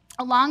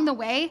 Along the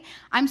way,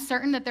 I'm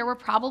certain that there were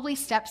probably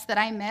steps that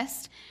I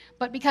missed,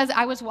 but because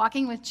I was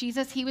walking with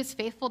Jesus, he was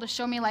faithful to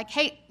show me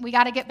hey, we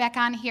got to get back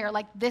on here.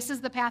 This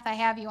is the path I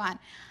have you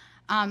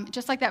on.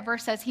 Just like that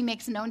verse says, he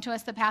makes known to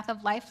us the path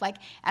of life.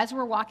 As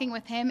we're walking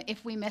with him,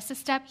 if we miss a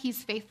step,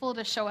 he's faithful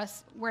to show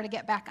us where to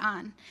get back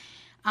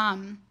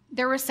on.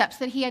 There were steps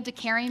that he had to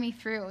carry me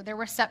through. There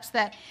were steps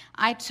that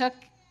I took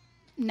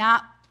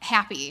not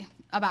happy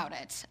about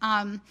it.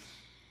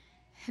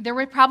 There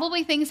were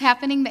probably things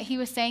happening that he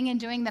was saying and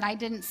doing that I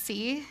didn't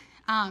see.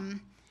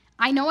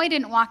 I know I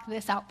didn't walk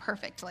this out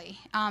perfectly,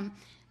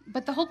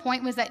 but the whole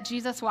point was that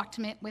Jesus walked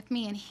with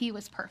me and he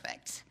was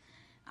perfect.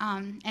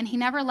 And he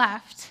never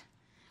left,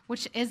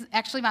 which is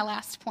actually my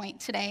last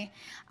point today.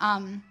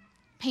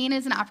 Pain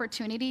is an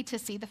opportunity to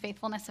see the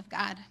faithfulness of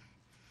God.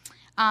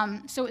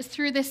 So it's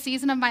through this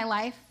season of my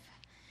life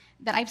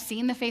that I've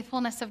seen the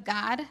faithfulness of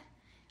God.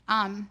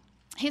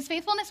 His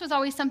faithfulness was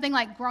always something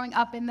growing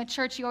up in the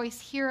church you always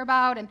hear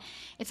about, and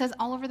it says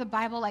all over the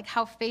Bible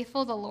how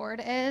faithful the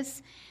Lord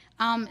is.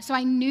 So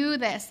I knew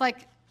this.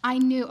 I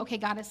knew, okay,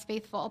 God is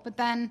faithful. But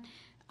then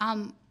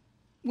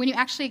when you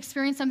actually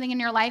experience something in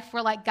your life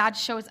where God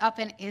shows up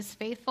and is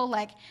faithful,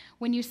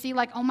 when you see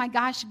oh my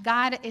gosh,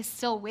 God is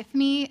still with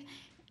me,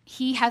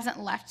 he hasn't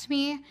left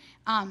me,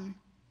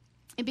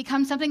 it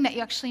becomes something that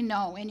you actually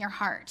know in your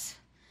heart.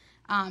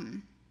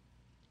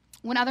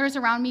 When others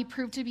around me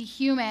prove to be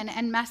human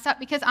and mess up,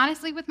 because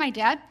honestly with my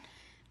dad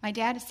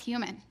is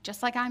human,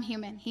 just like I'm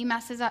human. He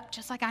messes up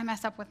just like I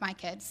mess up with my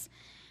kids.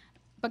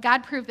 But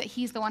God proved that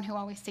he's the one who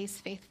always stays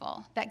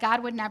faithful, that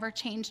God would never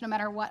change no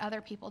matter what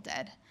other people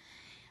did.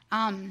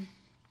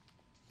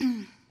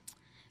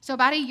 So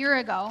about a year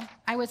ago,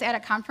 I was at a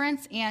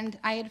conference, and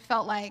I had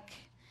felt like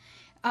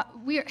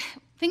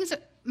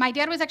my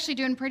dad was actually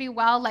doing pretty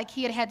well. Like,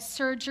 he had had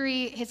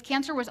surgery, his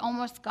cancer was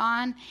almost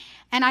gone,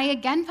 and I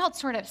again felt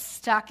sort of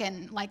stuck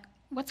in, like,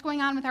 what's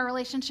going on with our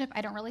relationship?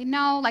 I don't really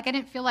know. Like, I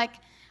didn't feel like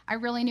I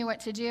really knew what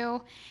to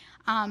do.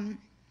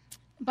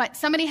 But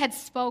somebody had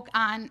spoke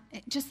on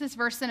just this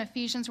verse in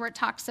Ephesians where it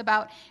talks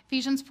about,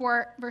 Ephesians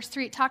 4, verse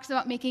 3, it talks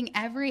about making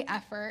every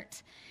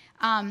effort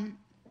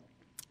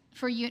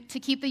for you to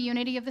keep the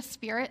unity of the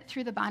Spirit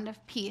through the bond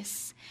of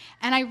peace.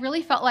 And I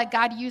really felt like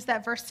God used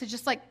that verse to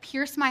just like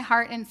pierce my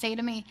heart and say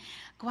to me,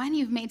 Gwyn,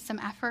 you've made some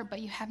effort,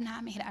 but you have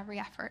not made every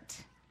effort.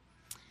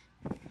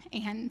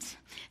 And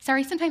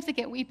sorry, sometimes I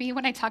get weepy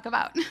when I talk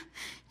about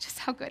just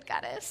how good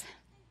God is.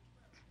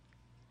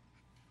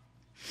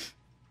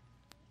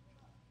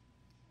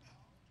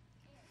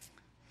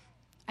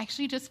 I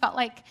actually just felt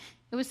like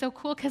it was so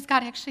cool because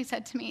God actually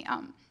said to me,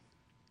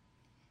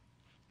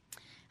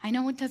 I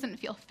know it doesn't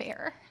feel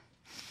fair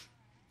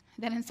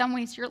that in some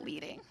ways you're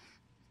leading.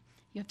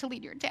 You have to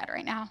lead your dad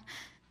right now,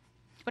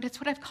 but it's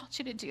what I've called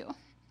you to do.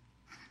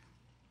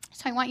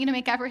 So I want you to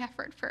make every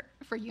effort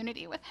for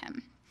unity with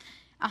him.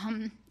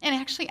 And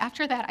actually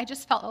after that, I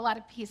just felt a lot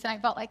of peace, and I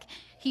felt like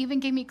he even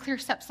gave me clear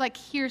steps, like,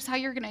 here's how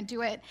you're going to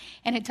do it,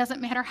 and it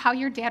doesn't matter how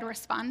your dad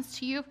responds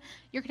to you,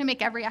 you're going to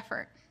make every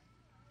effort.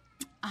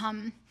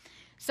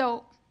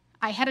 So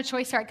I had a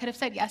choice here. I could have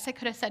said yes, I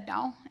could have said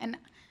no, and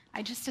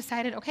I just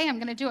decided, okay, I'm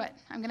going to do it.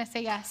 I'm going to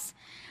say yes.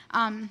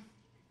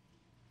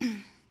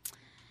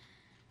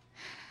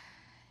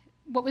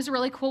 What was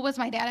really cool was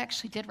my dad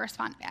actually did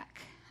respond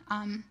back.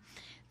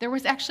 There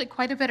was actually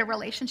quite a bit of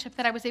relationship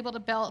that I was able to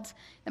build,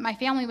 that my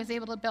family was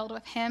able to build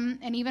with him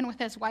and even with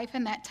his wife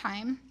in that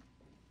time.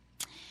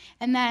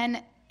 And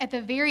then at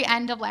the very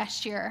end of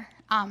last year,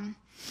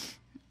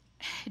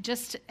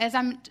 just as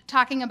I'm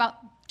talking about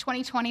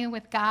 2020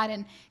 with God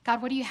and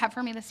God, what do you have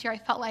for me this year? I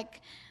felt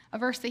like a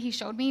verse that he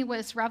showed me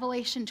was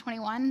Revelation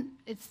 21.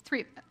 It's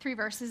three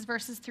verses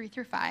 3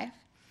 through 5.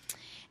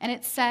 And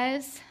it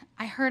says,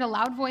 I heard a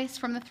loud voice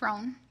from the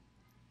throne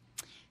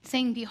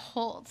saying,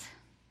 behold,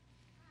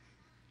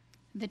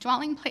 the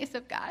dwelling place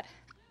of God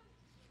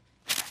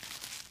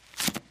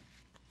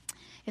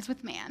is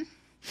with man.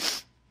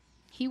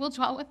 He will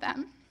dwell with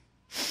them,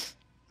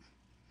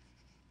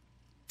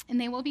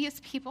 and they will be his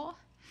people,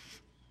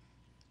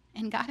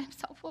 and God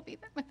himself will be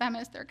with them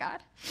as their God.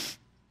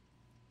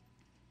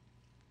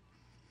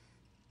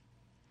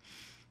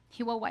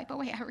 He will wipe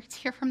away every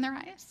tear from their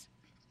eyes.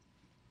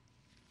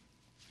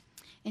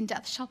 And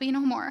death shall be no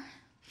more,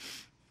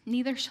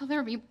 neither shall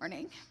there be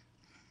mourning,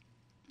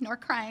 nor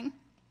crying,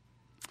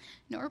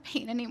 nor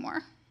pain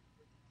anymore,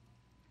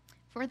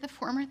 for the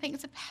former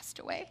things have passed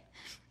away.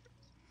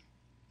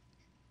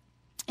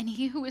 And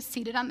he who was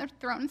seated on the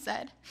throne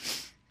said,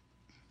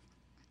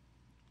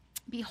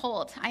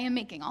 behold, I am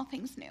making all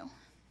things new.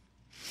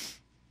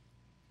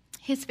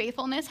 His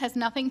faithfulness has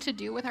nothing to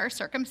do with our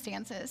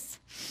circumstances.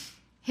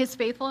 His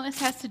faithfulness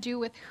has to do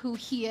with who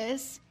he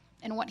is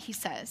and what he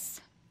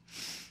says.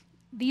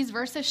 These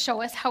verses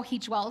show us how he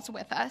dwells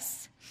with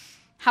us,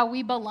 how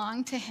we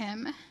belong to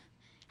him,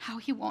 how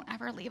he won't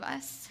ever leave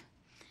us,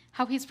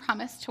 how he's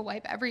promised to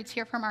wipe every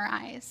tear from our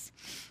eyes,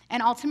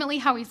 and ultimately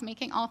how he's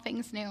making all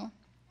things new.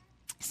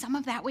 Some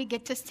of that we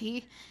get to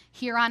see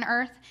here on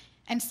earth,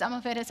 and some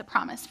of it is a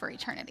promise for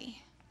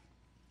eternity.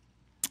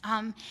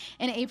 In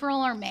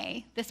April or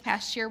May this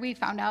past year, we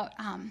found out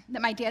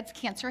that my dad's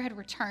cancer had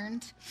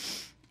returned.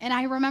 And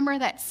I remember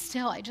that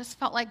still, I just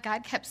felt like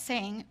God kept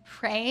saying,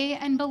 pray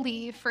and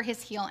believe for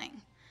his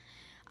healing.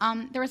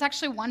 There was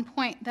actually one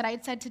point that I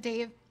had said to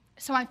Dave,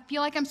 so I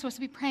feel like I'm supposed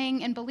to be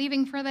praying and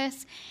believing for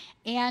this,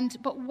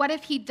 but what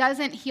if he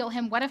doesn't heal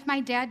him? What if my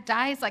dad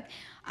dies? Like,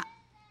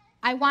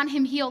 I want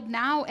him healed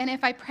now, and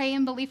if I pray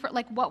and believe for it,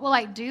 like, what will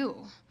I do?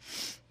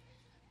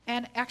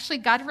 And actually,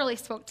 God really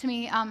spoke to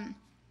me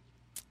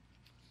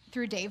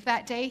through Dave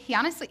that day.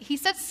 He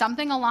said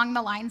something along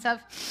the lines of,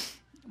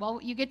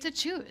 well, you get to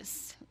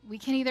choose. We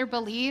can either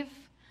believe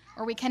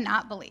or we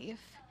cannot believe.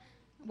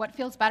 What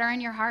feels better in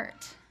your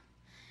heart?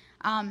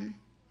 And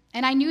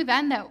I knew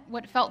then that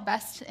what felt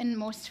best and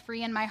most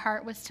free in my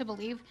heart was to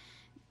believe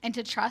and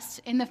to trust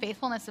in the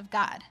faithfulness of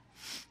God.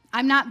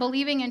 I'm not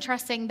believing and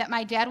trusting that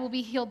my dad will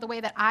be healed the way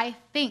that I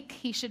think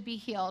he should be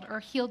healed, or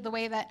healed the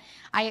way that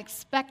I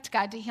expect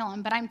God to heal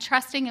him, but I'm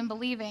trusting and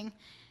believing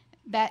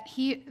that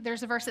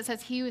there's a verse that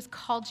says, he who has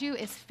called you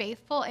is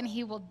faithful and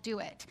he will do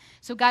it.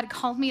 So God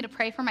called me to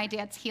pray for my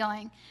dad's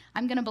healing.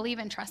 I'm going to believe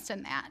and trust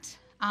in that.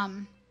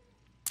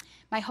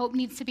 My hope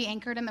needs to be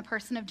anchored in the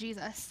person of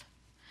Jesus.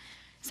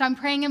 So I'm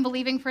praying and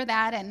believing for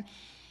that. And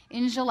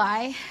in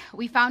July,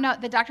 we found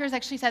out the doctors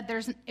actually said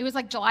it was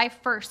like July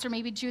 1st or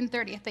maybe June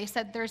 30th. They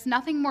said there's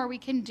nothing more we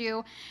can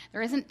do.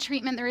 There isn't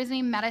treatment. There isn't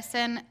any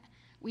medicine.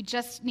 We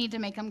just need to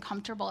make him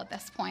comfortable at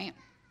this point.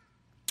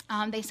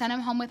 They sent him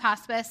home with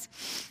hospice.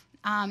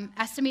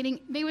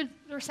 Estimating, they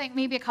were saying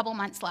maybe a couple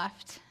months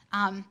left.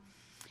 And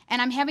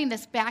And I'm having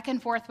this back and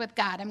forth with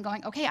God. I'm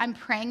going, okay, I'm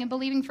praying and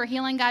believing for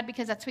healing, God,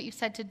 because that's what you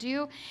said to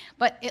do,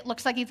 but it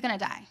looks like he's going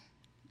to die.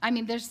 I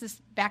mean, there's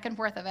this back and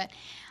forth of it.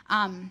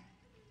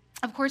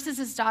 Of course, as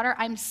his daughter,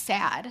 I'm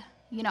sad.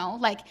 You know,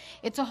 like,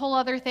 it's a whole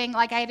other thing.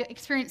 Like, I had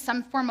experienced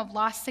some form of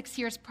loss 6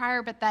 years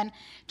prior, but then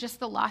just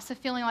the loss of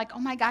feeling like, oh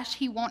my gosh,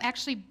 he won't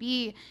actually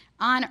be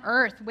on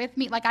earth with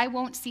me. Like, I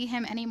won't see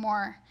him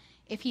anymore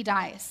if he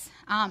dies.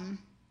 And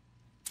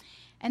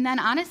then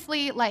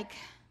honestly, like,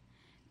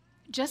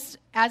 just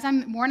as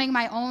I'm mourning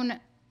my own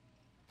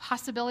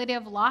possibility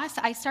of loss,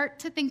 I start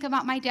to think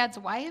about my dad's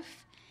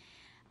wife.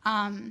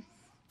 And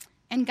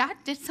God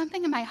did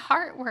something in my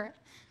heart where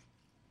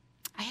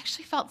I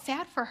actually felt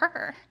sad for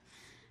her.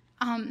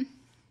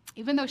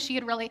 Even though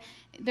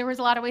there was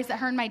a lot of ways that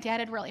her and my dad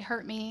had really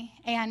hurt me.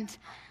 And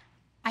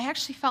I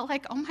actually felt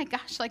like, oh my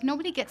gosh, like,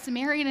 nobody gets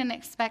married and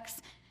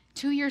expects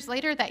 2 years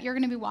later that you're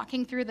going to be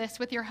walking through this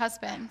with your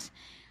husband.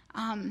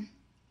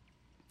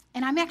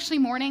 And I'm actually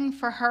mourning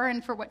for her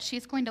and for what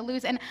she's going to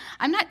lose. And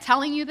I'm not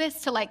telling you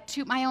this to, like,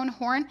 toot my own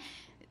horn.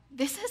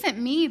 This isn't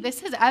me.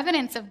 This is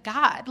evidence of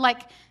God.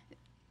 Like,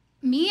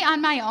 me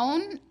on my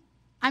own,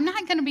 I'm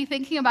not going to be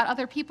thinking about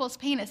other people's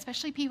pain,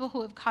 especially people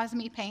who have caused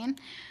me pain.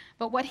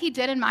 But what he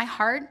did in my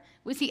heart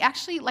was he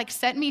actually, like,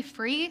 set me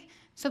free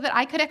so that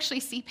I could actually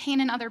see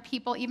pain in other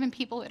people, even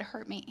people who had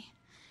hurt me.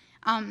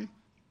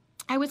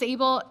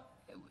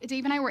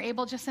 Dave and I were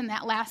able just in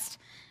that last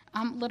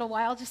little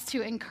while just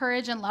to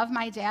encourage and love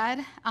my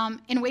dad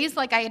in ways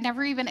like I had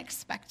never even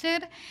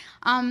expected.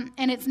 And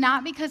it's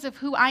not because of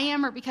who I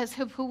am or because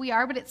of who we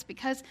are, but it's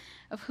because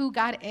of who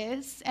God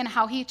is and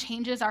how he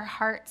changes our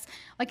hearts.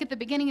 Like at the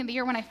beginning of the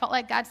year when I felt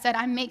like God said,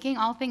 I'm making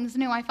all things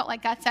new, I felt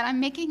like God said, I'm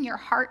making your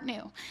heart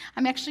new.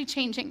 I'm actually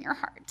changing your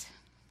heart.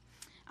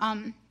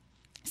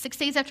 6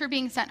 days after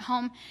being sent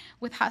home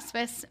with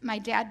hospice, my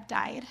dad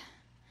died.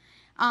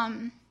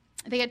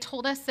 They had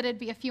told us that it'd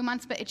be a few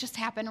months, but it just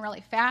happened really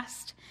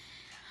fast.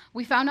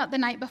 We found out the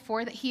night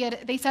before that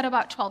they said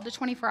about 12 to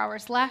 24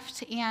 hours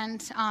left,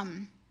 and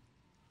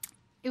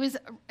it was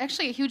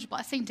actually a huge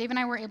blessing. Dave and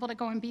I were able to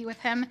go and be with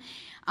him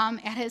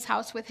at his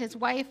house with his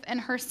wife and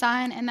her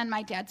son, and then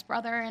my dad's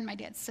brother and my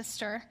dad's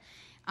sister.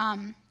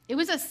 It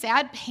was a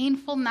sad,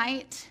 painful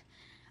night,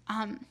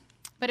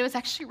 but it was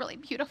actually really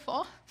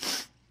beautiful.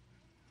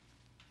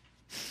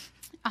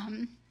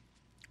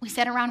 We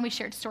sat around, we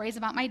shared stories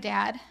about my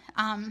dad.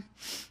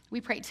 We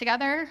prayed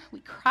together, we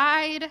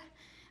cried.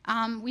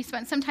 We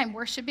spent some time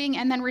worshiping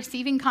and then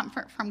receiving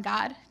comfort from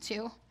God,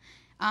 too.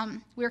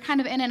 We were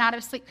kind of in and out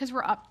of sleep because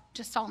we're up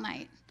just all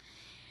night.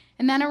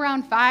 And then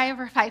around 5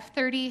 or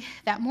 5:30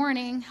 that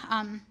morning,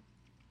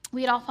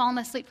 we had all fallen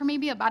asleep for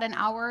maybe about an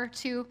hour or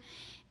two,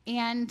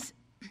 and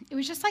it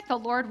was just like the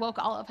Lord woke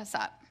all of us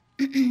up.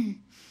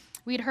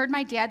 We had heard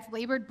my dad's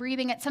labored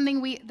breathing. It's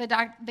something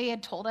they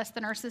had told us,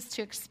 the nurses,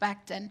 to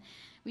expect, and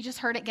we just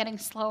heard it getting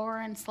slower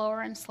and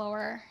slower and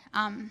slower.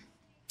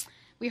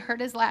 We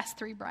heard his last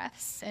 3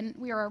 breaths, and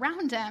we were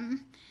around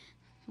him.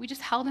 We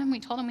just held him.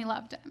 We told him we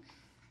loved him.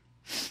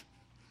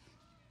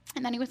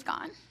 And then he was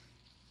gone.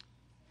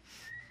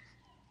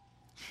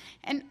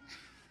 And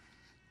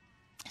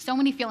so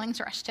many feelings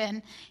rushed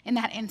in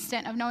that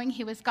instant of knowing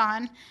he was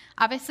gone.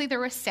 Obviously, there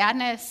was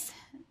sadness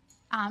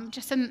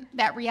just in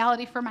that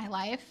reality for my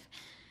life,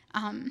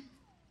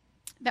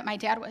 that my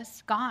dad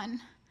was gone.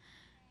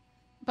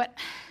 But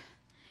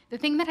the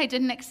thing that I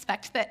didn't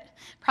expect, that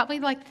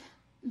probably like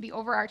the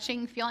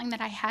overarching feeling that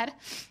I had,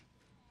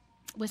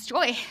 was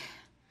joy.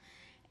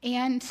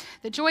 And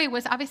the joy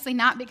was obviously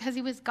not because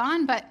he was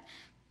gone, but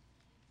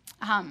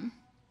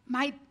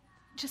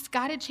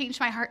God had changed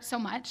my heart so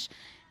much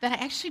that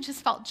I actually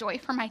just felt joy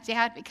for my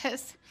dad,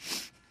 because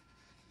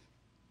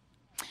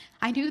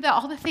I knew that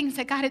all the things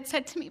that God had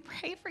said to me,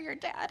 pray for your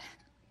dad,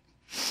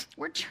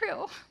 were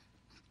true.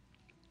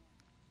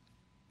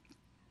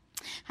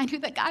 I knew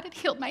that God had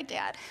healed my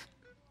dad,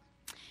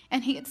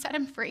 and he had set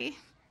him free.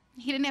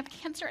 He didn't have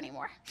cancer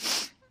anymore.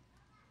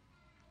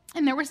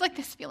 And there was like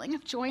this feeling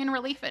of joy and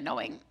relief in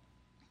knowing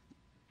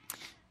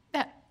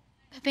that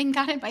the thing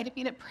God invited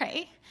me to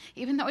pray,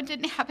 even though it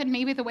didn't happen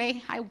maybe the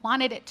way I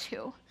wanted it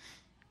to,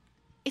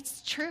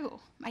 it's true.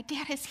 My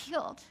dad is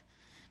healed.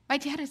 My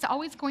dad is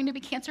always going to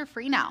be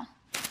cancer-free now.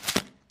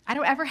 I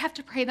don't ever have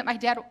to pray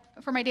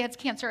for my dad's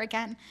cancer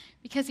again,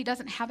 because he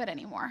doesn't have it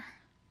anymore.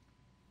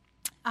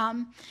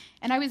 And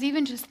I was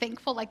even just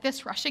thankful, like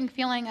this rushing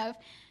feeling of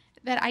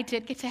that I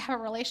did get to have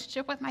a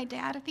relationship with my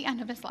dad at the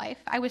end of his life.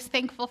 I was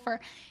thankful for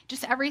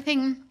just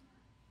everything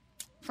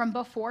from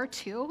before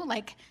too.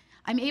 Like,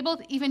 I'm able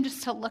to even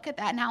just to look at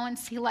that now and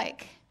see,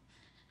 like,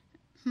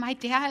 my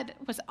dad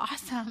was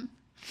awesome.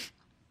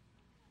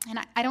 And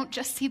I don't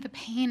just see the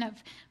pain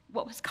of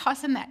what was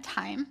caused in that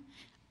time.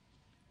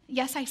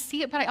 Yes, I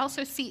see it, but I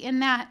also see in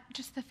that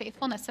just the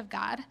faithfulness of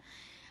God.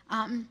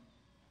 And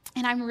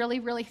I'm really,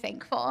 really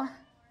thankful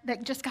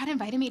that just God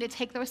invited me to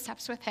take those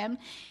steps with him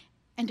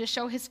and to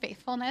show his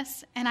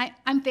faithfulness. And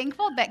I'm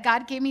thankful that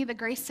God gave me the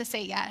grace to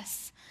say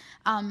yes.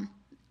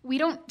 We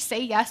don't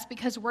say yes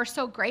because we're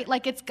so great.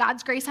 Like, it's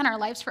God's grace on our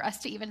lives for us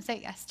to even say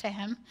yes to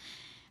him.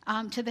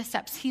 to the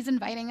steps he's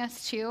inviting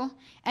us to.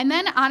 And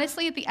then,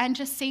 honestly, at the end,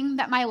 just seeing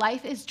that my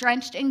life is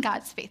drenched in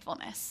God's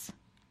faithfulness.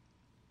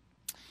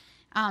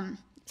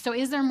 So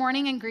is there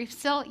mourning and grief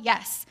still?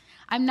 Yes.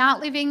 I'm not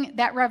living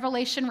that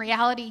revelation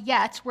reality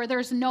yet where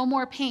there's no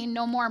more pain,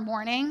 no more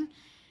mourning,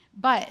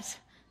 but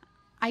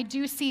I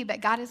do see that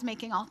God is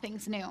making all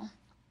things new.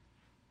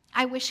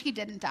 I wish he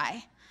didn't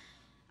die.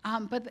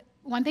 But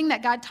one thing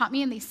that God taught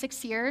me in these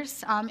 6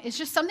 years is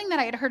just something that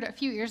I had heard a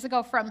few years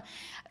ago from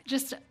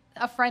just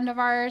a friend of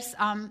ours,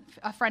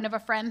 a friend of a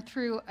friend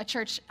through a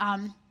church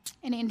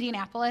in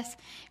Indianapolis.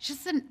 It's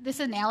just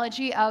this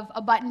analogy of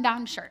a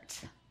button-down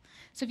shirt.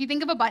 So if you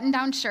think of a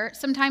button-down shirt,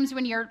 sometimes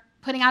when you're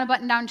putting on a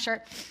button-down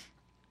shirt,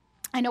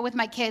 I know with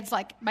my kids,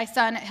 like my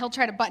son, he'll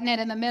try to button it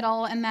in the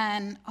middle, and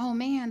then, oh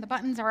man, the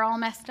buttons are all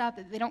messed up.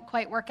 They don't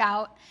quite work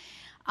out.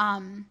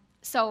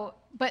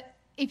 But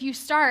if you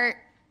start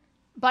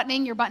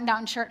buttoning your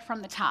button-down shirt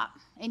from the top,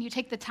 and you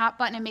take the top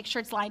button and make sure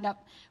it's lined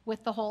up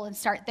with the hole and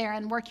start there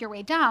and work your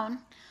way down,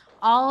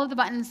 all of the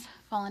buttons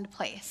fall into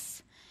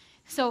place.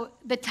 So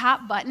the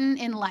top button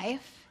in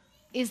life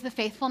is the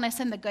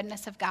faithfulness and the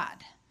goodness of God.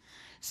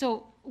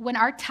 So when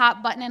our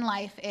top button in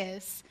life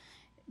is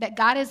that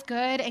God is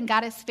good and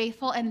God is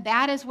faithful, and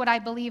that is what I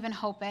believe and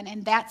hope in,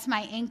 and that's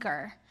my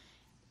anchor,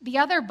 the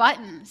other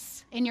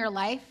buttons in your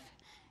life,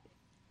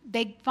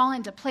 they fall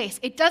into place.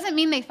 It doesn't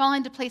mean they fall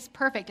into place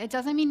perfect. It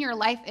doesn't mean your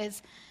life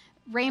is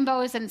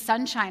rainbows and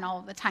sunshine all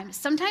of the time.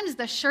 Sometimes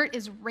the shirt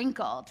is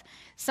wrinkled.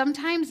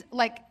 Sometimes,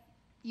 like,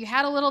 you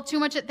had a little too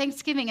much at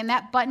Thanksgiving and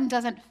that button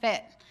doesn't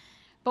fit.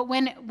 But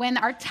when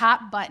our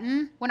top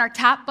button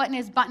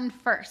is buttoned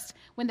first,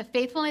 when the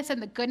faithfulness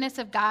and the goodness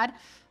of God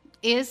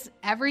is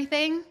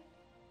everything,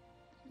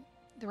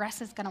 the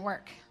rest is going to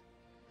work.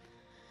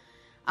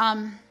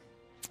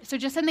 So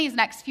just in these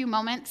next few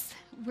moments,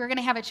 we're going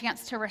to have a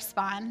chance to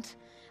respond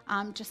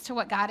just to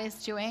what God is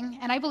doing.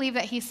 And I believe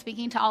that he's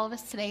speaking to all of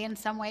us today in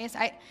some ways.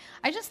 I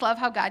just love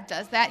how God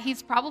does that.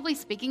 He's probably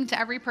speaking to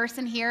every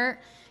person here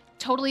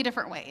totally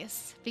different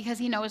ways because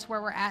he knows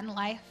where we're at in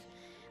life.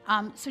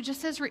 So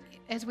just as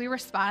we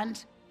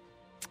respond,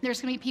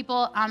 there's going to be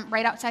people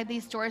right outside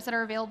these doors that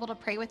are available to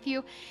pray with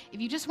you. If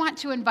you just want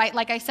to invite,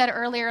 like I said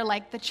earlier,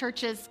 like the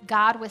church's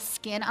God with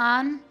skin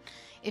on,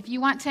 if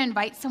you want to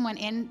invite someone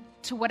in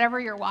to whatever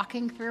you're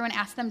walking through and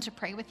ask them to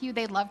pray with you,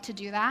 they'd love to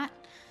do that.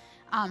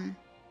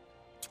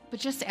 But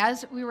just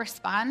as we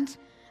respond,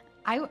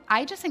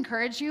 I just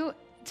encourage you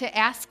to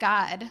ask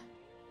God,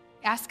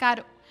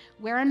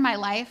 where in my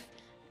life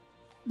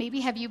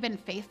maybe have you been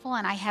faithful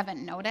and I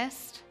haven't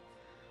noticed?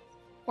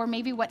 Or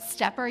maybe what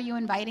step are you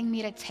inviting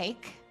me to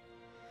take?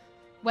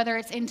 Whether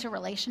it's into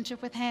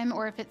relationship with him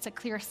or if it's a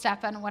clear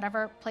step on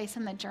whatever place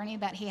in the journey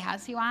that he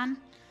has you on.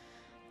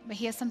 But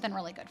he has something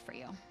really good for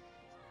you.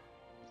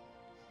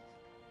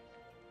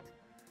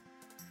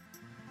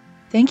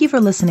 Thank you for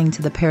listening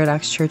to the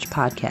Paradox Church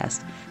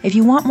podcast. If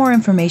you want more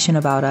information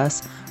about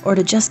us or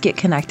to just get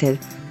connected,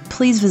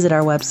 please visit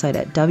our website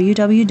at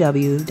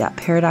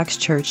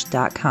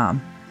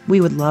www.paradoxchurch.com.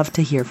 We would love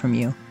to hear from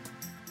you.